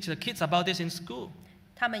 teach the kids about this in school.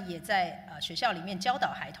 他们也在学校里面教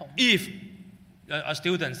导孩童。 If a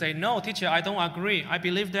student say, "No, teacher, I don't agree. I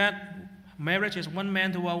believe that marriage is one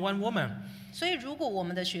man to one woman." 所以，如果我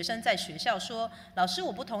们的学生在学校说：“老师，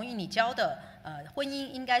我不同意你教的婚姻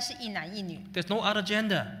应该是一男一女。” There's no other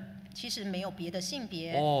gender. 其实没有别的性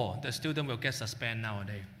别。The student will get suspended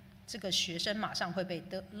nowadays. 这个学生马上会被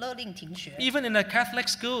勒令停学。 Even in a Catholic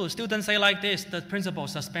school, students say like this: the principal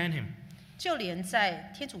suspend him. 就连在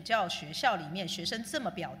天主教学校里面，学生这么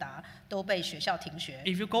表达，都被学校停学。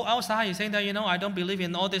 If you go outside, you say that I don't believe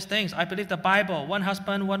in all these things. I believe the Bible, one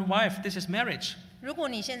husband, one wife. This is marriage. 如果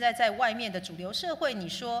你现在在外面的主流社会，你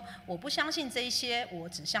说我不相信这一些，我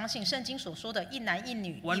只相信圣经所说的一男一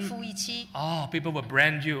女、一夫一妻。people will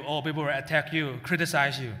brand you, people will attack you,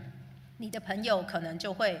 criticize you. 你的朋友可能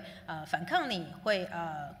就会反抗你，会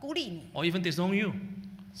孤立你， or even disown you.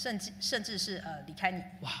 甚至是离开你。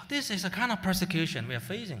Wow, this is a kind of persecution we are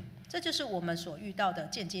facing. 这就是我们所遇到的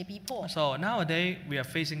间接逼迫。 So nowadays we are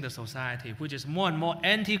facing the society which is more and more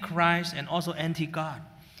anti-Christ and also anti-God.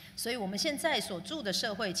 所以我们现在所住的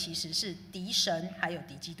社会其实是敌神还有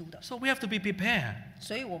敌基督的。 So we have to be prepared.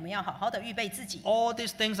 所以我们要好好的预备自己。 All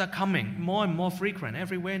these things are coming more and more frequent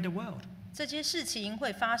everywhere in the world. 这些事情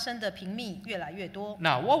会发生的频密越来越多。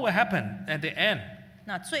 Now, what will happen at the end?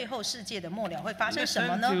 那最后世界的末了会发生 Let's 什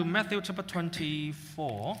么 turn 呢？ to Matthew chapter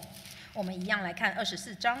 24. 我们一样来看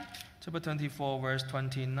24章 Chapter 24, verse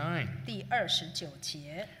 29. 第29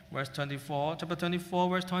节。 Verse 24, chapter 24,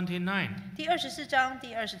 verse 29. 第24章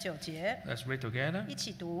第29节， Let's read together. 一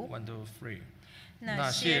起读。 1, 2, 3.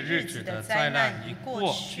 那些日子的灾难一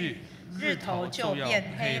过去，日头就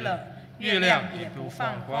变黑了，月亮也不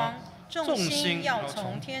放光，众星要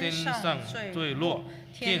从天上坠落，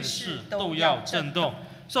天势都要震动。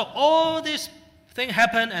 So all these things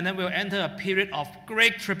happen, and then we'll enter a period of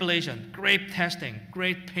great tribulation, great testing,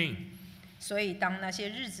 great pain. 所以，当那些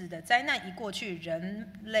日子的灾难一过去，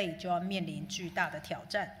人类就要面临巨大的挑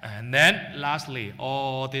战。 And then, lastly,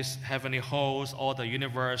 all these heavenly hosts, all the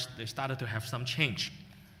universe, they started to have some change.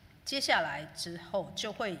 接下来之后，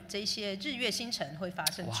就会这些日月星辰会发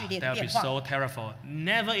生 Wow, 剧烈 that 的 would be 变化。 so terrible.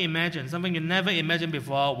 Never imagine something you never imagined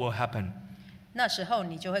before will happen. 那时候，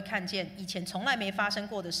你就会看见以前从来没发生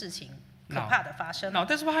过的事情，可 Now, 怕的发生。 now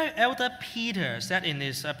that's why Elder Peter said in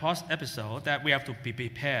his episode that we have to be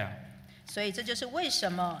prepared. 所以这就是为什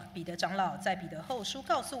么彼得长老在彼得后书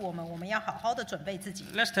告诉我们，我们要好好的准备自己。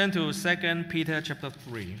 Let's turn to 2 Peter chapter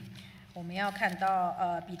 3. 我们要看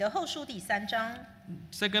到彼得后书第3章，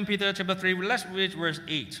 2 Peter chapter 3, let's read verse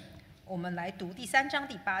 8. 我们来读第3章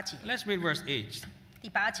第8节。 Let's read verse 8. 第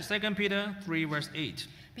8节， 2 Peter 3, verse 8.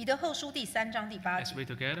 彼得后书第3章第8 Let's 节。 read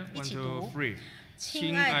together. 一 1, 起 2, 读。 3.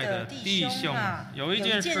 亲爱的弟兄啊，有一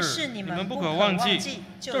件事你你们不们不可可忘记，忘记，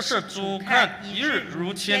就是主看一日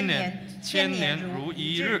如千年，千年如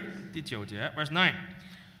一日。第9节 verse 9。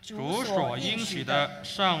主所应许的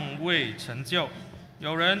尚未成就，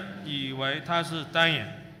有人以为他是单眼，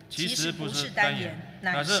其实不是单眼，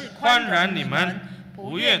乃是宽然你们，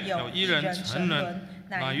不愿有一人沉沦，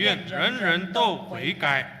乃愿人人都悔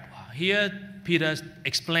改。Here Peter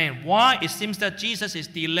explained why it seems that Jesus is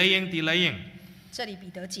delaying. 这里彼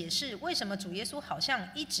得解释为什么主耶稣好像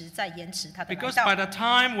一直在延迟他的来 Because 到 by。the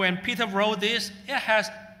time when Peter wrote this, it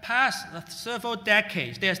has passed several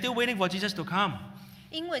decades. They are still waiting for Jesus to come.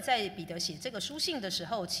 因为在彼得写这个书信的时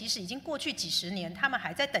候，其实已经过去几十年，他们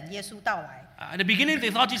还在等耶稣到来。 At the beginning,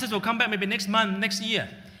 they thought Jesus will come back maybe next month, next year.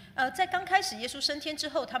 在刚开始耶稣升天之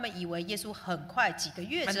后，他们以为耶稣很快几个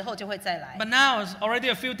月之后就会再来， But now, it's already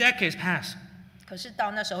a few decades passed. 可是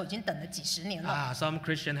到那时候已经等了几十年了。 Some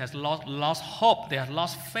Christian has lost hope. They have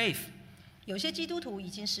lost faith. 有些基督徒已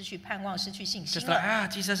经失去盼望，失去信心 Just like 了。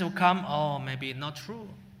 Jesus will come. Oh, maybe not true.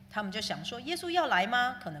 他们就想说，耶稣要来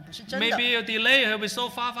吗？可能不是真的， Maybe a delay. He'll be so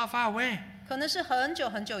far away. 可能是很久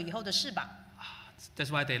很久以后的事吧。 That's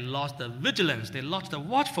why they lost the vigilance. They lost the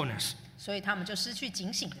watchfulness. 所以他们就失去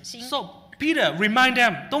警醒的心。 So Peter remind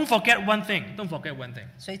them, don't forget one thing. Don't forget one thing.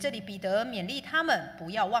 所以这里彼得勉励他们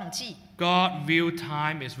不要忘记， God view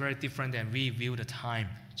time is very different than we view the time.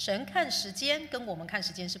 神看时间跟我们看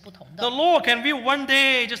时间是不同 The 的。 Lord can view one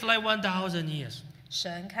day just like 1,000 years.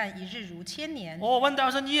 神看一日如千年， Or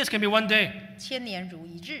 1,000 years can be one day. 千年如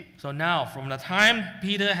一日。 So now, from the time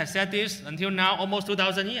Peter has said this until now, almost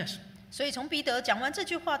 2,000 years. 所以从彼得讲完这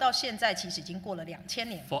句话到现在，其实已经过了2000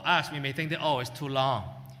年。 For us, we may think that, oh, it's too long.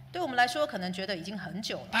 对我们来说，可能觉得已经很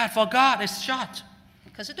久了， But for God, it's short.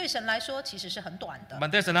 可是对神来说，其实是很短的。 But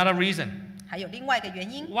there's another reason. 还有另外一个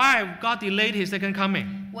原因， Why God delayed his second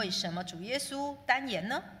coming? 为什么主耶稣单言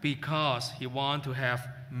呢？ Because he wants to have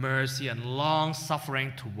mercy and long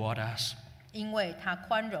suffering toward us. 因为他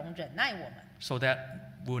宽容忍耐我们， So that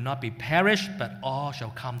will not be perished, but all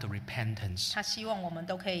shall come to repentance. 他希望我们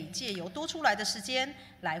都可以借由多出来的时间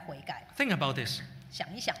来悔改。 Think about this.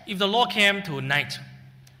 想一想， If the Lord came tonight,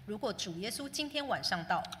 如果主耶稣今天晚上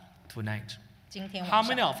到， tonight, 今天 how 晚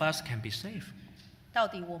many 上， of us can be saved? 到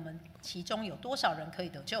底我们其中有多少人可以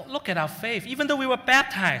得救？ Look at our faith. Even though we were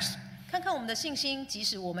baptized, 看看我们的信心，即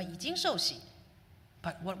使我们已经受洗，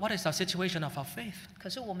 but what is our situation of our faith? 可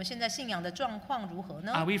是我们现在信仰的状况如何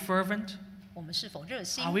呢？ Are we fervent? 我们是否热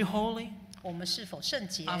心 Are？we holy? 我们是否圣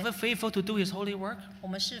洁？ Are we faithful to do His holy work? 我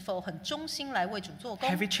们是否很忠心来为主做工？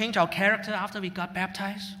 Have we changed our character after we got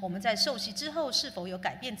baptized? 我们在受洗之后是否有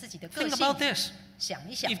改变自己的个 Think 性？ about this. 想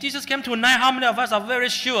一想 If，Jesus came tonight, how many of us are very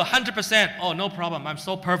sure, 100%? Oh, no problem. I'm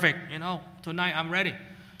so perfect. Tonight I'm ready.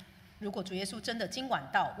 如果主耶稣真的今晚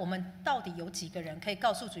到，我们到底有几个人可以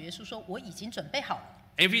告诉主耶稣说我已经准备好了？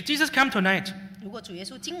 If Jesus come tonight, 如果主耶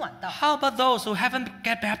稣今晚到， how about those who haven't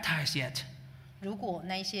get baptized yet? 如果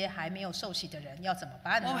那些还没有受洗的人要怎么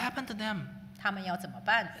办 What will 呢？ happen to them? 他们要怎么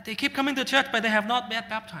办？ They keep coming to church, but they have not yet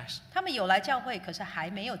baptized. 他们有来教会，可是还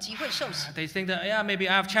没有机会受洗。 They think that, yeah, maybe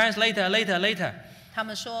I have chance later. 他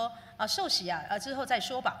们说受洗之后再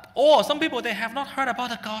说吧。 Or some people, they have not heard about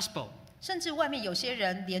the gospel. 甚至外面有些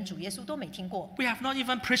人连主耶稣都没听过， We have not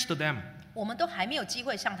even preached to them. 我们都还没有机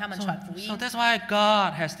会向他们 So, 传福音。 so that's why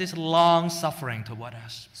God has this long suffering toward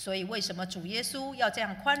us. 所以为什么主耶稣要这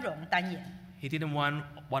样宽容单言？ He didn't want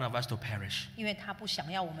one of us to perish. 因为他不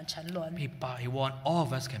想要我们沉沦， But He want all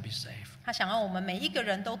of us can be saved. 他想要我们每一个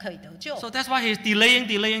人都可以得救。 So that's why He's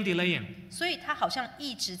delaying. 所以他好像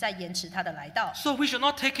一直在延迟他的来到。 So we should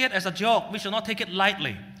not take it as a joke. We should not take it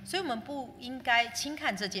lightly. 所以我们不应该轻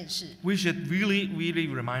看这件事， We should really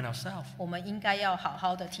remind ourselves. 我们应该要好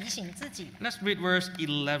好的提醒自己。 Let's read verse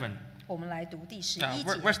 11. 我们来读第11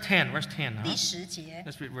 Verse 节， 10. 第10节，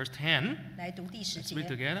 Let's read verse 10. 来读第10 Let's read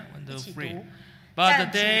节， together. 1, 一 2, 起 3. 读。 But 但 the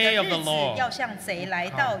主的 day of 日 the 子 Lord 要像贼来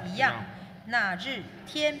到一样，那日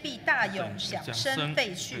天必大有响声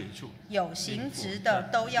废去，有形质的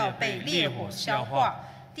都要被烈火消化，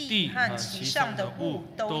地和其上的物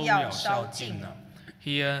都要烧尽了。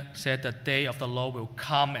 Here said the day of the Lord will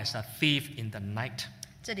come as a thief in the night.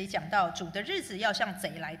 这里讲到主的日子要像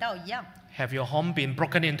贼来到一样。 Have your home been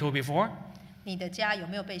broken into before? 你的家有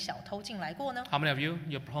没有被小偷进来过呢？ How many of you,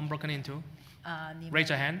 your home broken into? 你们 Raise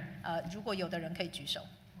your hand. 如果有的人可以举手。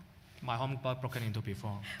 My home got broken into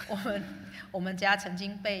before. 我们家曾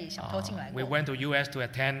经被小偷进来 We 过。 went to US to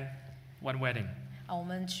attend one wedding. 我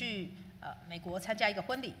们去美国参加一个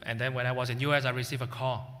婚礼。 And then when I was in US, I received a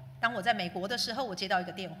call. 当我在美国的时候，我接到一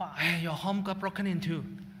个电话， Hey, your home got broken into.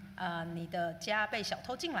 你的家被小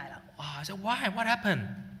偷进来了。 I said, why? What happened?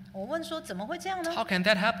 我问说怎么会这样呢？ How can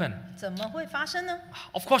that happen? 怎么会发生呢？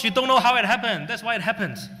 Of course, you don't know how it happened. That's why it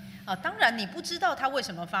happens. 当然你不知道它为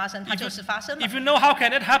什么发生，它就是发生了 If。you know how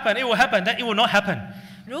can it happen, it will happen. Then it will not happen.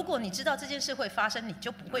 如果你知道这件事会发生，你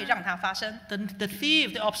就不会让它发生。 The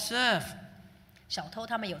thief, they observe. 小偷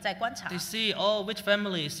他们有在观察 They，see, oh, which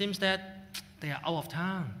family? It seems that they are out of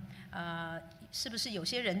town. 是不是有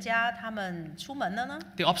些人家他们出门了呢？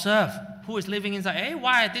 They observe who is living inside. Hey,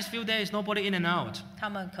 why this few days nobody in and out? 他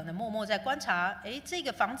们可能默默在观察，这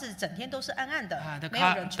个房子整天都是暗暗的， The 没有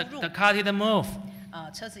car, 人出入 the car didn't move.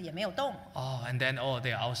 车子也没有动。 Oh, and then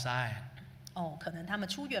they are outside. 可能他们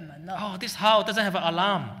出远门了。 Oh, this house doesn't have an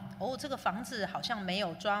alarm. 这个房子好像没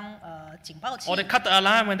有装警报器 Or，they cut the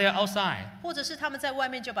alarm when they are outside. 或者是他们在外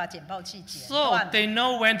面就把警报器剪 So 断了。 they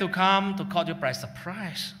know when to come to caught you by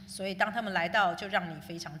surprise. 所以当他们来到，就让你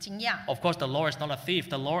非常惊讶。 Of course, the Lord is not a thief.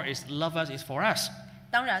 The Lord is love us, is for us.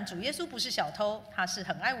 当然，主耶稣不是小偷，他是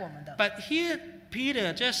很爱我们的。 But here,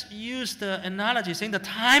 Peter just used the analogy saying the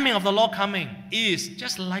timing of the Lord coming is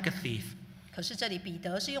just like a thief. 可是这里彼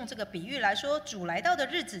得是用这个比喻来说，主来到的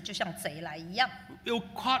日子就像贼来一样， It will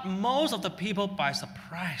caught most of the people by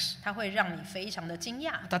surprise. 他会让你非常的惊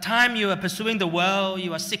讶。 The time you are pursuing the world,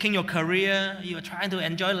 you are seeking your career, you are trying to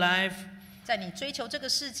enjoy life. 在你追求这个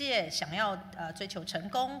世界，想要追求成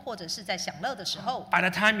功，或者是在享乐的时候， By the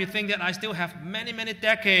time you think that I still have many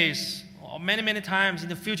decades or many times in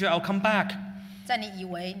the future I'll come back. 在你以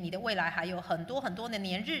为你的未来还有很多的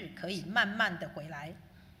年日可以慢慢的回来，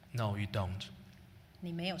 No, you don't.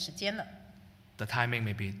 你没有时间了， The timing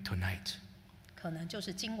may be tonight. 可能就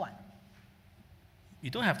是今晚。 You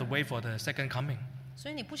don't have to wait for the second coming.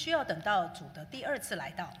 所以你不需要等到主的第二次来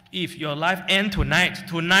到。 If your life ends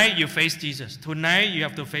tonight you face Jesus. Tonight you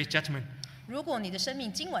have to face judgment. 如果你的生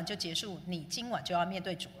命今晚就结束，你今晚就要面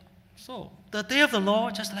对主了。 So the day of the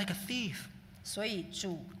Lord just like a thief. 所以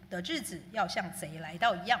主的日子要像贼来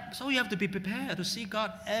到一样， So you have to be prepared to see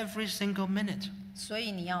God every single minute. 所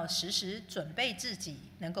以你要时时准备自己，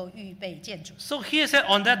能够预备见主。 So here said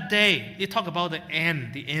on that day, they talk about the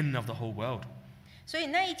end of the whole world. 所以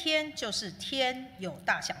那一天就是天有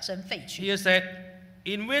大响声废去。 Here said,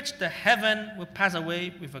 in which the heaven will pass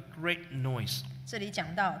away with a great noise. 这里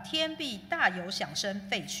讲到天必大有响声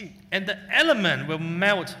废去， And the element will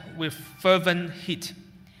melt with fervent heat.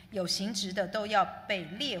 有形质的都要被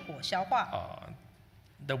烈火消化。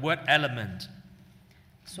 The word element,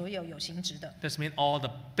 所有有形质的， this means all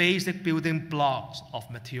the basic building blocks of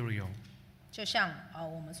material. 就像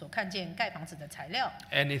我们所看见盖房子的材料，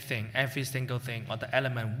 Anything, every single thing, or the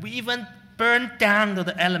element, we even burn down to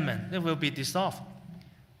the element, it will be dissolved.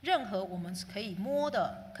 任何我们可以摸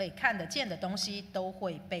的、可以看得见的东西都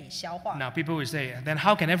会被消化。 Now people will say, then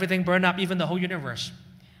how can everything burn up, even the whole universe?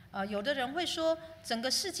 有的人会说，整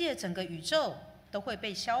个世界、整个宇宙都会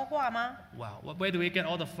被消化吗？ Wow, where do we get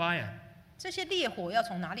all the fire? 这些烈火要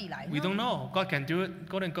从哪里来呢？ We don't know. God can do it.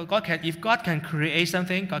 If God can create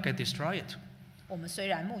something, God can destroy it. 我们虽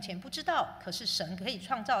然目前不知道，可是神可以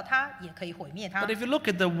创造它，也可以毁灭它 But。if you look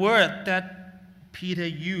at the word that Peter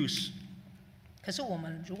used, 可是我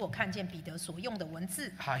们如果看见彼得所用的文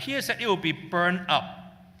字， here it said it will be burned up.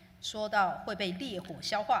 说到会被烈火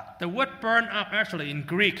消化， The word burn up actually in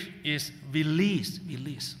Greek is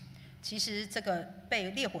release. 其实这个被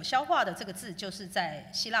烈火消化的这个字，就是在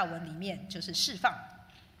希腊文里面就是释放。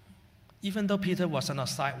 Even though Peter was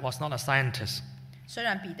not a scientist, 虽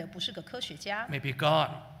然彼得不是个科学家， maybe God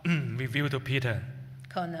revealed to Peter,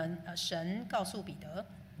 可能神告诉彼得，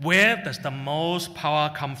 where does the most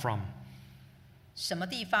power come from? 什么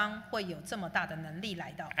地方会有这么大的能力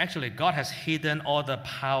来到？ Actually, God has hidden all the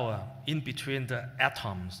power in between the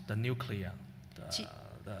atoms, the nuclear,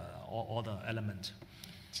 all the elements.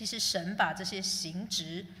 其实神把这些形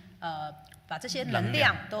质，把这些能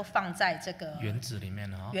量都放在这个原子里面。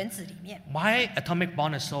 Why atomic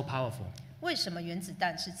bomb is so powerful? 为什么原子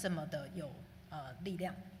弹是这么的有力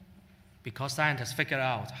量？ Because scientists figured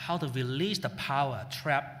out how to release the power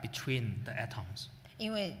trapped between the atoms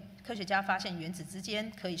因为科学家发现原子之间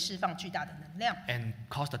可以释放巨大的能量， and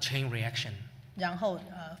cause the chain reaction. 然后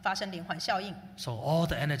发生连环效应， So all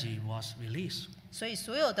the energy was released. 所以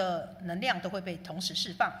所有的能量都会被同时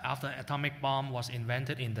释放。 After atomic bomb was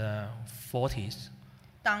invented in the 40s,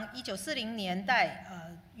 当1940年代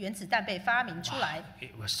原子弹被发明出来，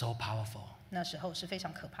 it was so powerful. 那时候是非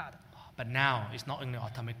常可怕的。 But now it's not only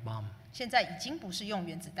atomic bomb. 现在已经不是用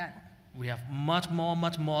原子弹， We have much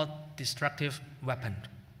more destructive weapon.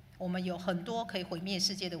 我们有很多可以毁灭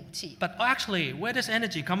世界的武器。 But actually, where does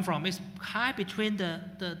energy come from? It's high between the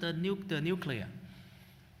nuclear.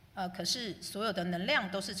 可是所有的能量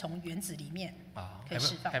都是从原子里面可以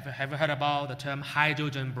释放。 Have you heard about the term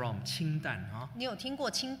hydrogen bomb? 氢弹, huh? 你有听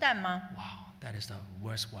过氢弹吗？ Wow, that is the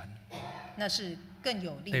worst one. 那是更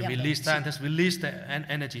有力 They 量的武 release 器。 scientists release the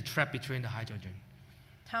energy trapped between the hydrogen.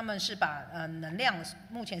 他们是把能量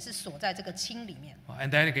目前是锁在这个氢里面，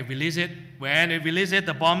 And then they can release it. When they release it,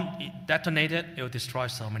 the bomb detonated. It will destroy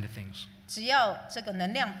so many things. 只要这个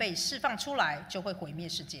能量被释放出来，就会毁灭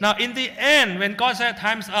世界。 Now, in the end, when God said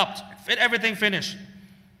time's up, everything finished.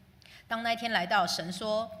 当那一天来到，神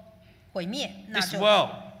说毁灭，那 This 就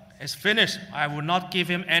world is finished. I will not give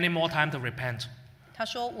him any more time to repent. 他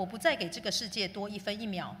说我不再给这个世界多1分1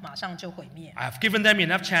秒，马上就毁灭。 I have given them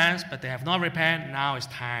enough chance, but they have not repented. Now it's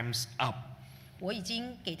time's up. 我已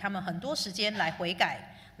经给他们很多时间来悔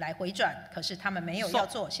改、来回转，可是他们没有要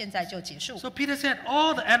做，现在就结束。 So Peter said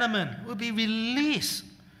all the element will be released.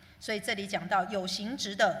 所以这里讲到有形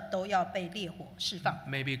质的都要被烈火释放。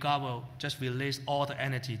 Maybe God will just release all the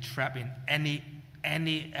energy trapped in any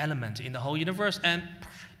element in the whole universe and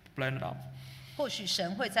burn it up. 或许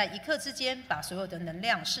神会在一刻之间把所有的能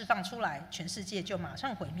量释放出来，全世界就马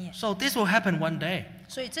上毁灭。 So this will happen one day.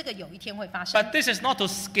 所以这个有一天会发生。 But this is not to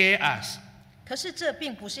scare us. 可是这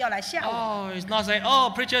并不是要来吓我们。 Oh, it's not saying,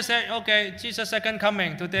 oh, preacher said, okay, Jesus' second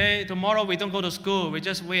coming. Tomorrow we don't go to school. We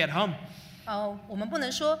just wait at home. 我们不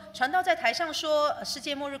能说传道在台上说世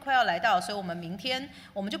界末日快要来到，所以我们明天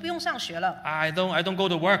我们就不用上学了， I don't go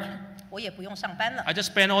to work. 我也不用上班了。 I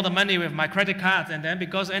just spend all the money with my credit cards, and then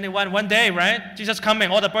because one day, right, Jesus coming,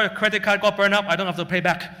 all the credit card got burned up. I don't have to pay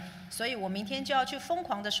back. 所以我明天就要去疯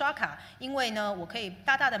狂的刷卡，因为呢，我可以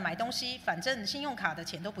大大的买东西，反正信用卡的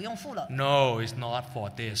钱都不用付了。 No, it's not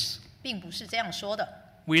for this. 并不是这样说的。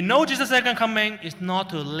 We know Jesus' second coming is not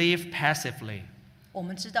to live passively. 我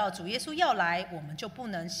们知道主耶稣要来，我们就不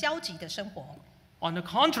能消极的生活。 On the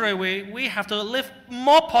contrary, we have to live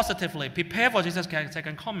more positively, prepare for Jesus'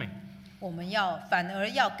 second coming. 我们反而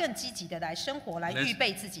要更积极的来生活，来预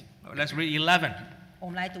备自己。 Let's read 11. 我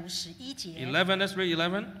们来读11节。 Let's read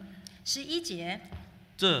 11. 11节，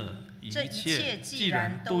这一这一切切既既然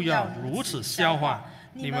然都要都要如此如此消化消化，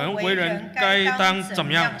你们为人该当怎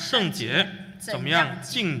么样圣洁，怎么样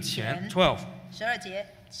敬虔。12. 12节，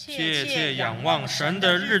切切仰望神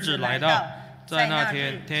的日子来到，在那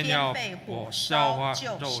天，天要被火消化，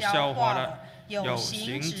肉消化了，有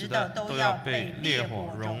形质的都要被烈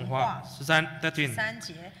火融化。13. 3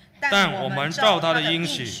节，但我们照他的应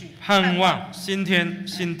许，盼望新天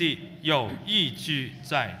新地有义居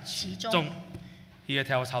在其中。Here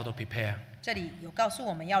tells how to prepare. 这里有告诉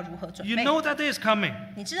我们要如何准 You 备。 know that day is coming.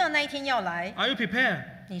 你知道那一天要来， Are you prepared?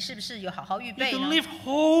 你是不是有好好预 You 备 have to 呢？ live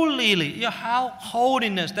holily. How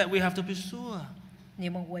holiness that we have to pursue. 你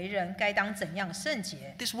们为人该当怎样圣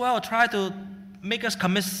洁？ This world try to make us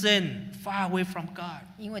commit sin far away from God.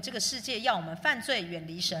 因为这个世界要我们犯罪，远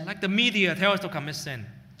离神。 Like the media tell us to commit sin.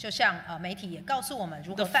 就像媒体也告诉我们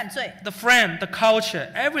如何犯罪。 The friend, the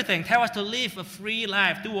culture, everything tell us to live a free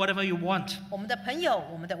life, do whatever you want. 我们的朋友、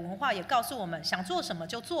我们的文化也告诉我们，想做什么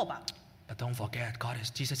就做吧。 But don't forget,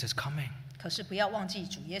 Jesus is coming. 可是不要忘记，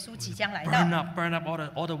主耶稣即将来 Burn 到， up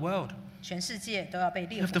all the world. 全世界都要被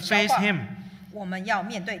烈 You have 火 to 烧 face 化。 Him. 我们要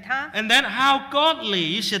面对他， And then how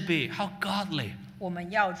godly you should be. How godly. 我们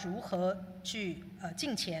要如何去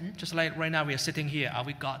敬虔？ Just like right now we are sitting here, are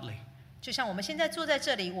we godly? 就像我们现在坐在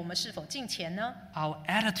这里，我们是否敬虔呢？ Our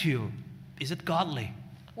attitude, is it godly?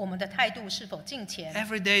 我们的态度是否敬虔？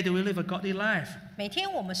 Every day do we live a godly life? 每天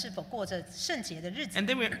我们是否过着圣洁的日子？ And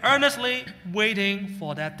then we're earnestly waiting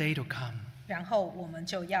for that day to come. 然后我们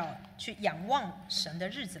就要去仰望神的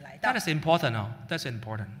日子来到 That，is important now. That's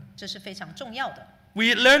important. 这是非常重要的。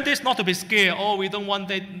 We learn this not to be scared. Oh, we don't want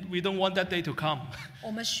that day to come.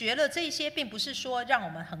 我们学了这些，并不是说让我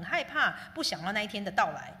们很害怕，不想要那一天的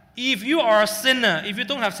到来。 If you are a sinner, if you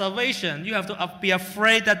don't have salvation, you have to be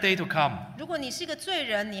afraid that day to come. 如果你是一个罪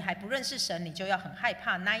人，你还不认识神，你就要很害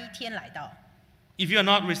怕那一天来到。 If you are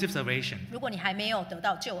not received salvation, 如果你还没有得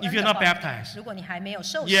到救 if 恩 you're 的 not 话， baptized, 如果你还没有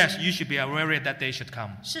受洗， yes, you should be aware that day should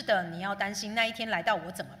come. 是的，你要担心那一天来到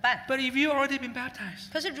我怎么办？ But if you already been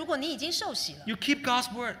baptized, 可是如果你已经受洗了， you keep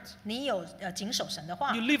God's word, 你有谨守神的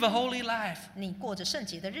话 you，live a holy life, 你过着圣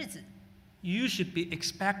洁的日子， you should be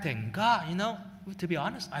expecting God, to be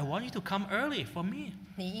honest, I want you to come early for me.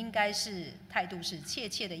 你应该是态度是切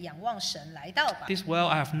切的仰望神来到吧， This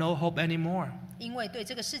world, I have no hope anymore. 因为对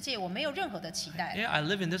这个世界我没有任何的期待。 Yeah, I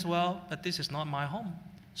live in this world, but this is not my home.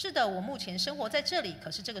 是的，我目前生活在这里，可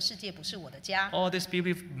是这个世界不是我的家。 All these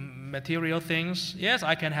material things, yes,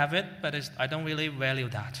 I can have it, but I don't really value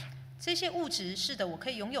that. 这些物质是的，我可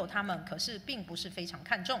以拥有它们，可是并不是非常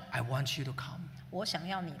看重。 I want you to come. 我想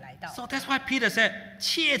要你来到， So that's why Peter said,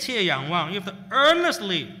 切切仰望. You have to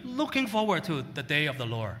earnestly looking forward to the day of the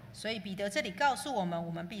Lord. 所以彼得这里告诉我们，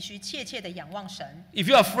我们必须切切的仰望神。 If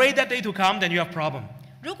you're afraid that day to come, then you have problem.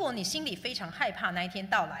 如果你心里非常害怕那一天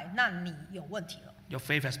到来，那你有问题了， Your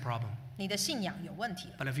faith has problem. 你的信仰有问题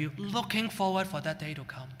了。 But if you're looking forward for that day to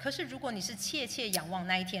come, 可是如果你是切切仰望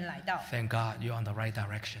那一天来到， thank God you're on the right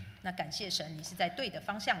direction. 那感谢神，你是在对的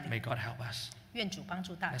方向里。 May God help us. 愿主帮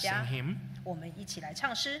助大 Let's 家 sing。hymn 我们一起来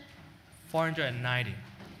唱诗490.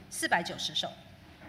 490首。